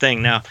the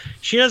thing. Now,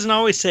 she doesn't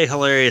always say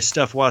hilarious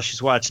stuff while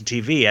she's watching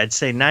TV. I'd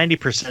say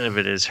 90% of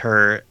it is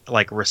her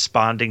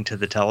responding to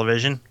the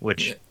television,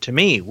 which to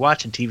me,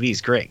 watching TV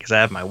is great because I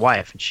have my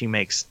wife and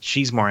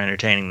she's more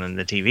entertaining than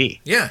the TV.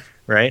 Yeah.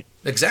 Right?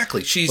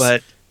 Exactly.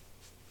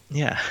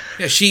 Yeah,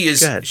 she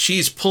is.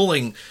 She's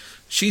pulling.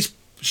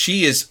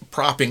 She is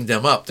propping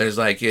them up. There's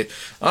on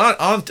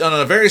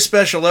a very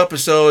special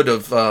episode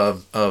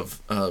of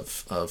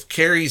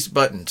Carrie's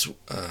Buttons.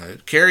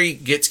 Carrie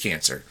gets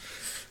cancer,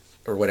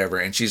 or whatever,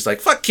 and she's like,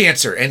 "Fuck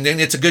cancer," and then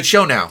it's a good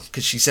show now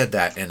because she said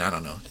that. And I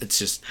don't know.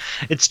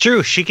 It's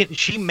true.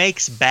 She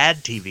makes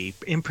bad TV,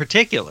 in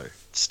particular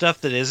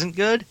stuff that isn't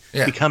good,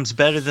 becomes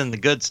better than the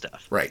good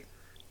stuff. Right.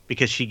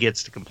 Because she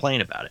gets to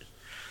complain about it.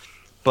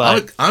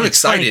 But I'm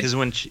excited because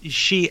when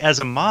she, as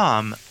a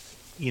mom,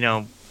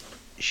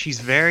 she's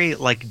very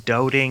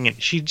doting,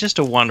 and she's just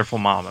a wonderful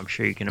mom. I'm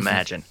sure you can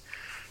imagine.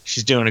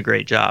 She's doing a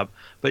great job,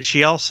 but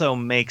she also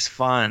makes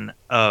fun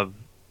of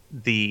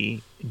the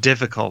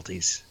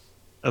difficulties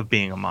of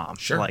being a mom.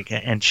 Sure.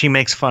 And she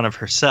makes fun of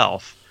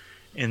herself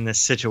in this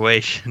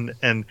situation.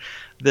 And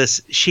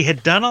she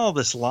had done all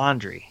this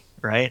laundry,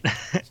 right?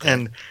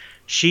 And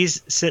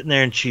she's sitting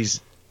there and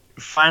she's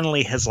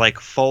finally has like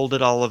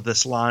folded all of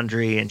this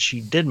laundry, and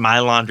she did my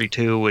laundry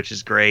too, which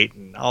is great,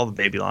 and all the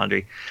baby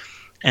laundry.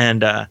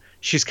 And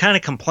she's kind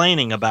of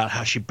complaining about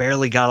how she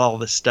barely got all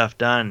this stuff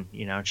done,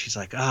 and she's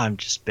like, oh, I'm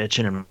just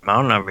bitching and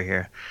moaning over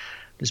here.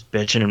 Just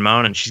bitching and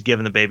moaning. She's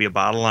giving the baby a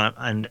bottle,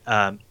 and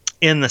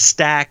in the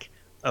stack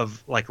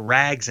of like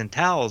rags and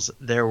towels,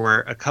 there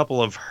were a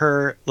couple of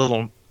her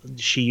little,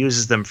 she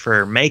uses them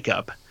for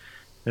makeup.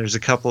 There's a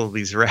couple of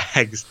these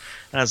rags,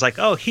 and I was like,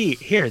 oh,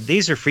 here,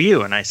 these are for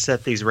you. And I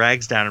set these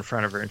rags down in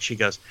front of her, and she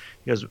goes,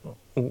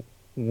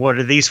 what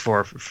are these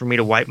for? For me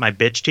to wipe my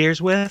bitch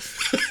tears with?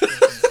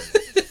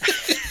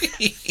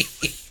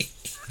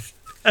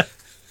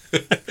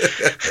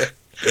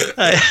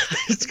 I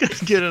just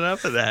couldn't get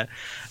enough of that.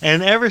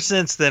 And ever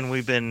since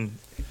then,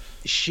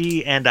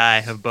 she and I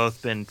have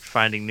both been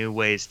finding new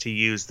ways to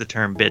use the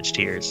term bitch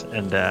tears.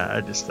 And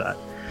I just thought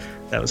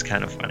that was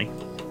kind of funny.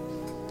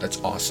 That's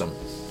awesome.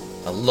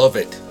 I love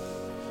it.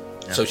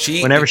 Yeah. So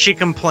whenever she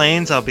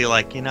complains, I'll be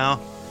like,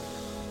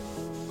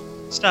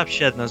 stop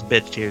shedding those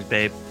bitch tears,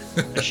 babe.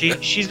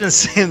 She's been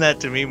saying that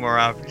to me more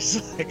often.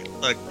 She's like,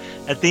 look,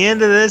 at the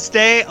end of this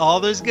day, all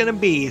there's going to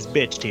be is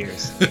bitch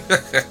tears.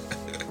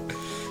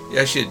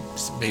 Yeah, I should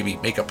maybe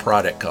make a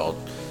product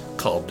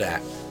called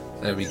that.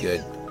 That'd be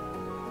good.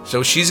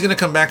 So she's going to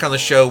come back on the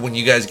show when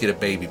you guys get a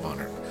baby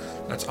monitor.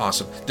 That's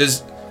awesome.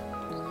 Does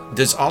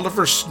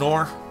Oliver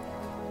snore?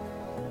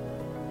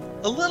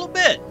 A little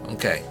bit.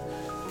 Okay.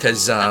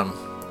 Because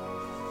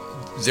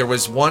there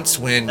was once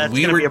when that's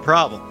we were... That's going to be a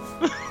problem.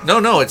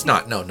 No, it's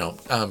not. No.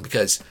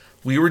 Because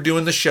we were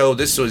doing the show.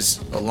 This was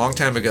a long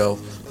time ago.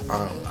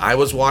 I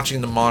was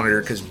watching the monitor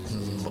because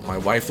my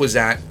wife was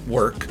at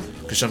work,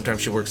 because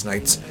sometimes she works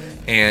nights,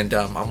 and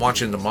I'm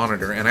watching the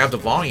monitor, and I have the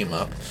volume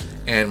up,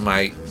 and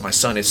my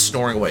son is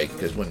snoring away,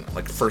 because when,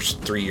 like, the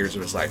first 3 years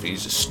of his life,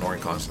 he's just snoring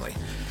constantly.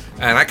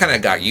 And I kind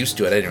of got used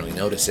to it. I didn't really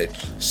notice it.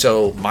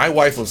 So my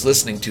wife was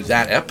listening to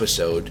that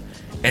episode,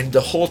 and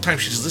the whole time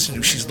she's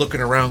listening, she's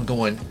looking around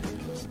going,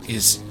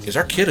 is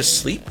our kid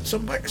asleep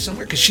somewhere?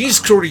 Because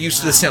she's sort of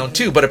used to the sound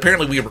too, but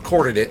apparently we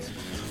recorded it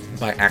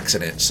by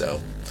accident. So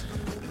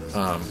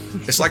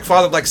it's like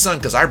father like son,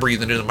 because I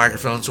breathe into the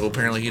microphone, so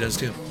apparently he does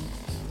too.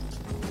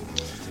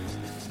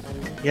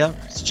 Yeah,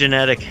 it's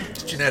genetic.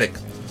 It's genetic,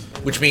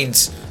 which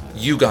means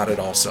you got it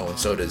also, and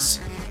so does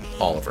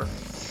Oliver.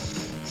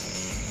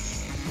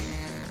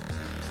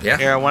 Yeah.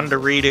 Here, I wanted to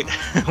read it.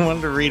 I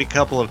wanted to read a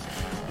couple of.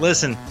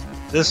 Listen,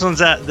 this one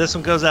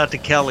goes out to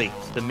Kelly,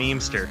 the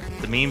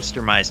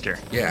memester meister.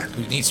 Yeah,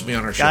 who needs to be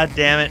on our show. God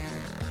damn it,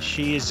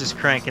 she is just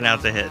cranking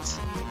out the hits.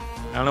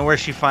 I don't know where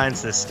she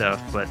finds this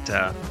stuff, but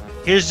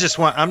here's just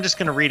one. I'm just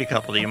gonna read a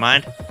couple. Do you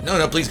mind?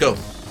 No, please go.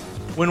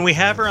 When we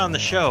have her on the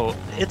show,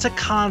 it's a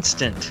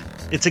constant.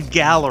 It's a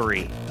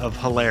gallery of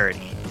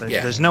hilarity.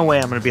 There's no way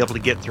I'm going to be able to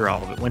get through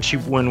all of it.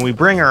 When we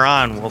bring her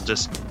on, we'll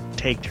just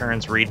take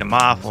turns reading them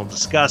off. We'll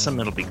discuss them.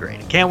 It'll be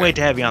great. Can't wait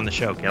to have you on the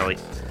show, Kelly.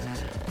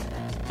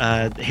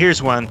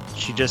 Here's one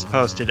she just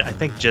posted, I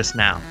think just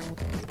now.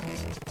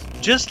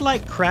 Just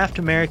like Kraft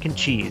American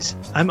cheese,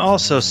 I'm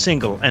also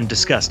single and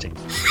disgusting.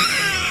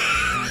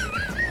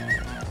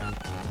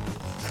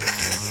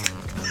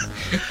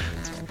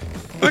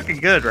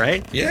 Fucking good,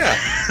 right? Yeah.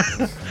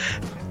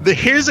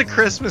 Here's a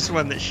Christmas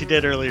one that she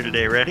did earlier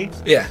today. Ready?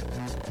 Yeah.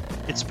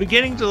 It's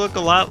beginning to look a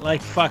lot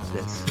like fuck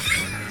this.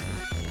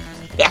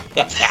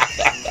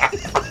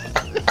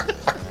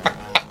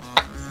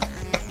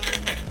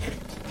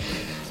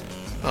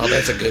 Oh,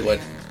 that's a good one.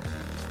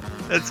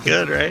 That's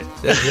good, right?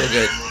 That's real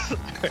good.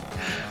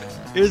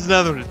 Here's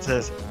another one that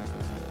says,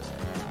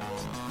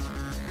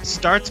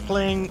 starts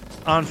playing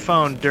on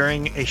phone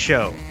during a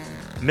show.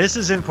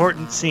 Misses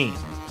important scene.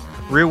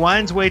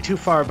 Rewinds way too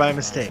far by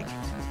mistake.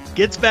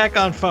 Gets back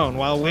on phone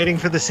while waiting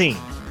for the scene.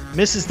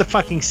 Misses the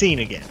fucking scene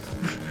again.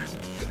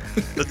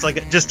 It's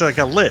just like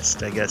a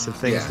list, I guess, of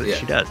things that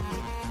she does.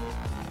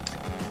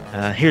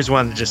 Here's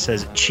one that just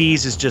says,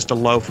 cheese is just a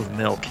loaf of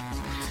milk.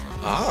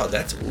 Oh,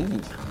 that's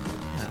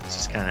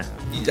just kind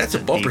of... That's a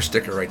bumper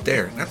sticker right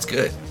there. That's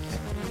good.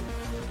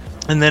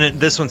 And then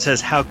this one says,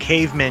 how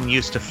cavemen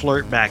used to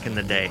flirt back in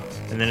the day.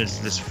 And then it's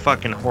this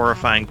fucking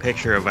horrifying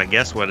picture of, I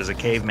guess, what is a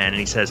caveman. And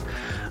he says,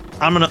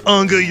 I'm going to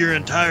unga your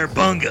entire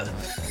bunga.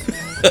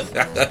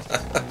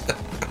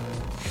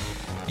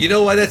 You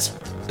know why that's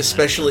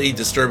especially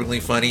disturbingly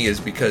funny is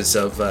because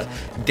of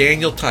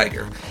Daniel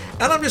Tiger.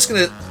 And I'm not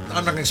going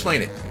to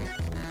explain it.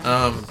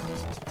 I'm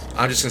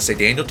just going to say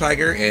Daniel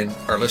Tiger, and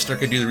our listener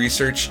can do the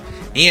research.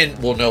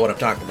 Ian will know what I'm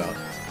talking about,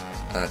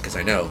 because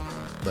I know.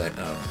 But,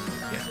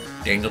 yeah,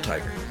 Daniel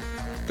Tiger.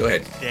 Go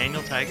ahead.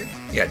 Daniel Tiger?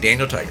 Yeah,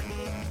 Daniel Tiger.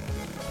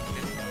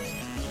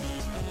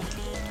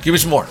 Give me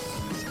some more.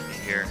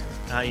 Here.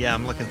 Yeah,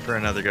 I'm looking for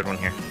another good one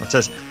here. It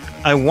says,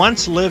 I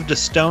once lived a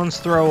stone's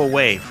throw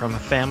away from a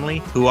family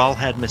who all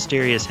had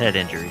mysterious head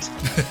injuries.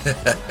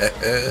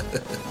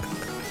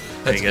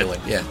 That's a good one,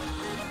 yeah.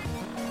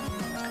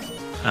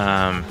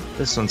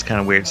 This one's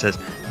kind of weird. It says,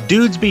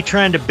 dudes be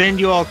trying to bend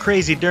you all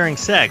crazy during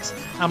sex.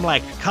 I'm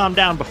like, calm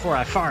down before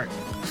I fart.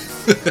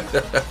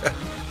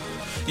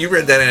 You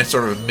read that in a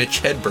sort of a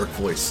Mitch Hedberg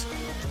voice.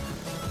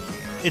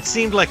 It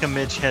seemed like a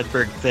Mitch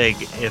Hedberg thing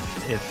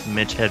if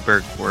Mitch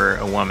Hedberg were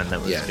a woman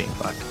that was being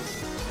fucked.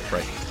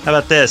 Right. How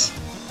about this?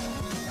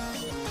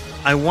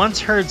 I once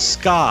heard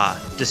ska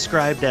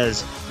described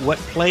as what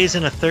plays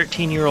in a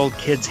 13-year-old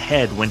kid's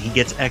head when he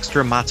gets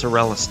extra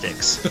mozzarella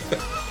sticks.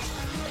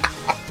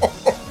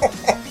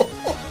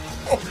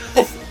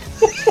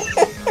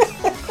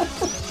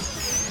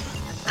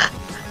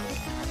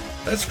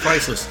 That's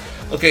priceless.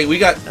 Okay, we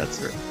got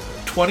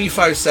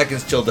 25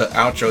 seconds till the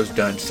outro's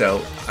done,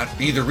 so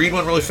either read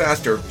one really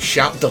fast or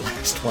shout the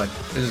last one.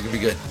 This is going to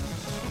be good.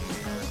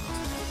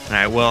 All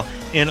right, well,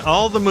 in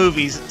all the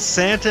movies,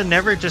 Santa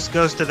never just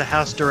goes to the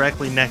house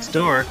directly next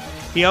door.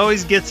 He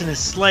always gets in his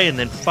sleigh and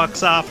then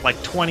fucks off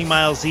like 20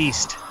 miles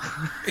east.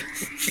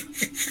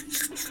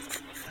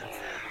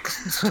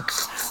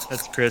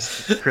 That's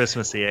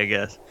Christmassy, I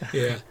guess.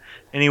 Yeah.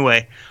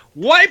 Anyway,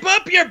 wipe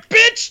up your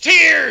bitch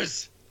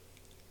tears!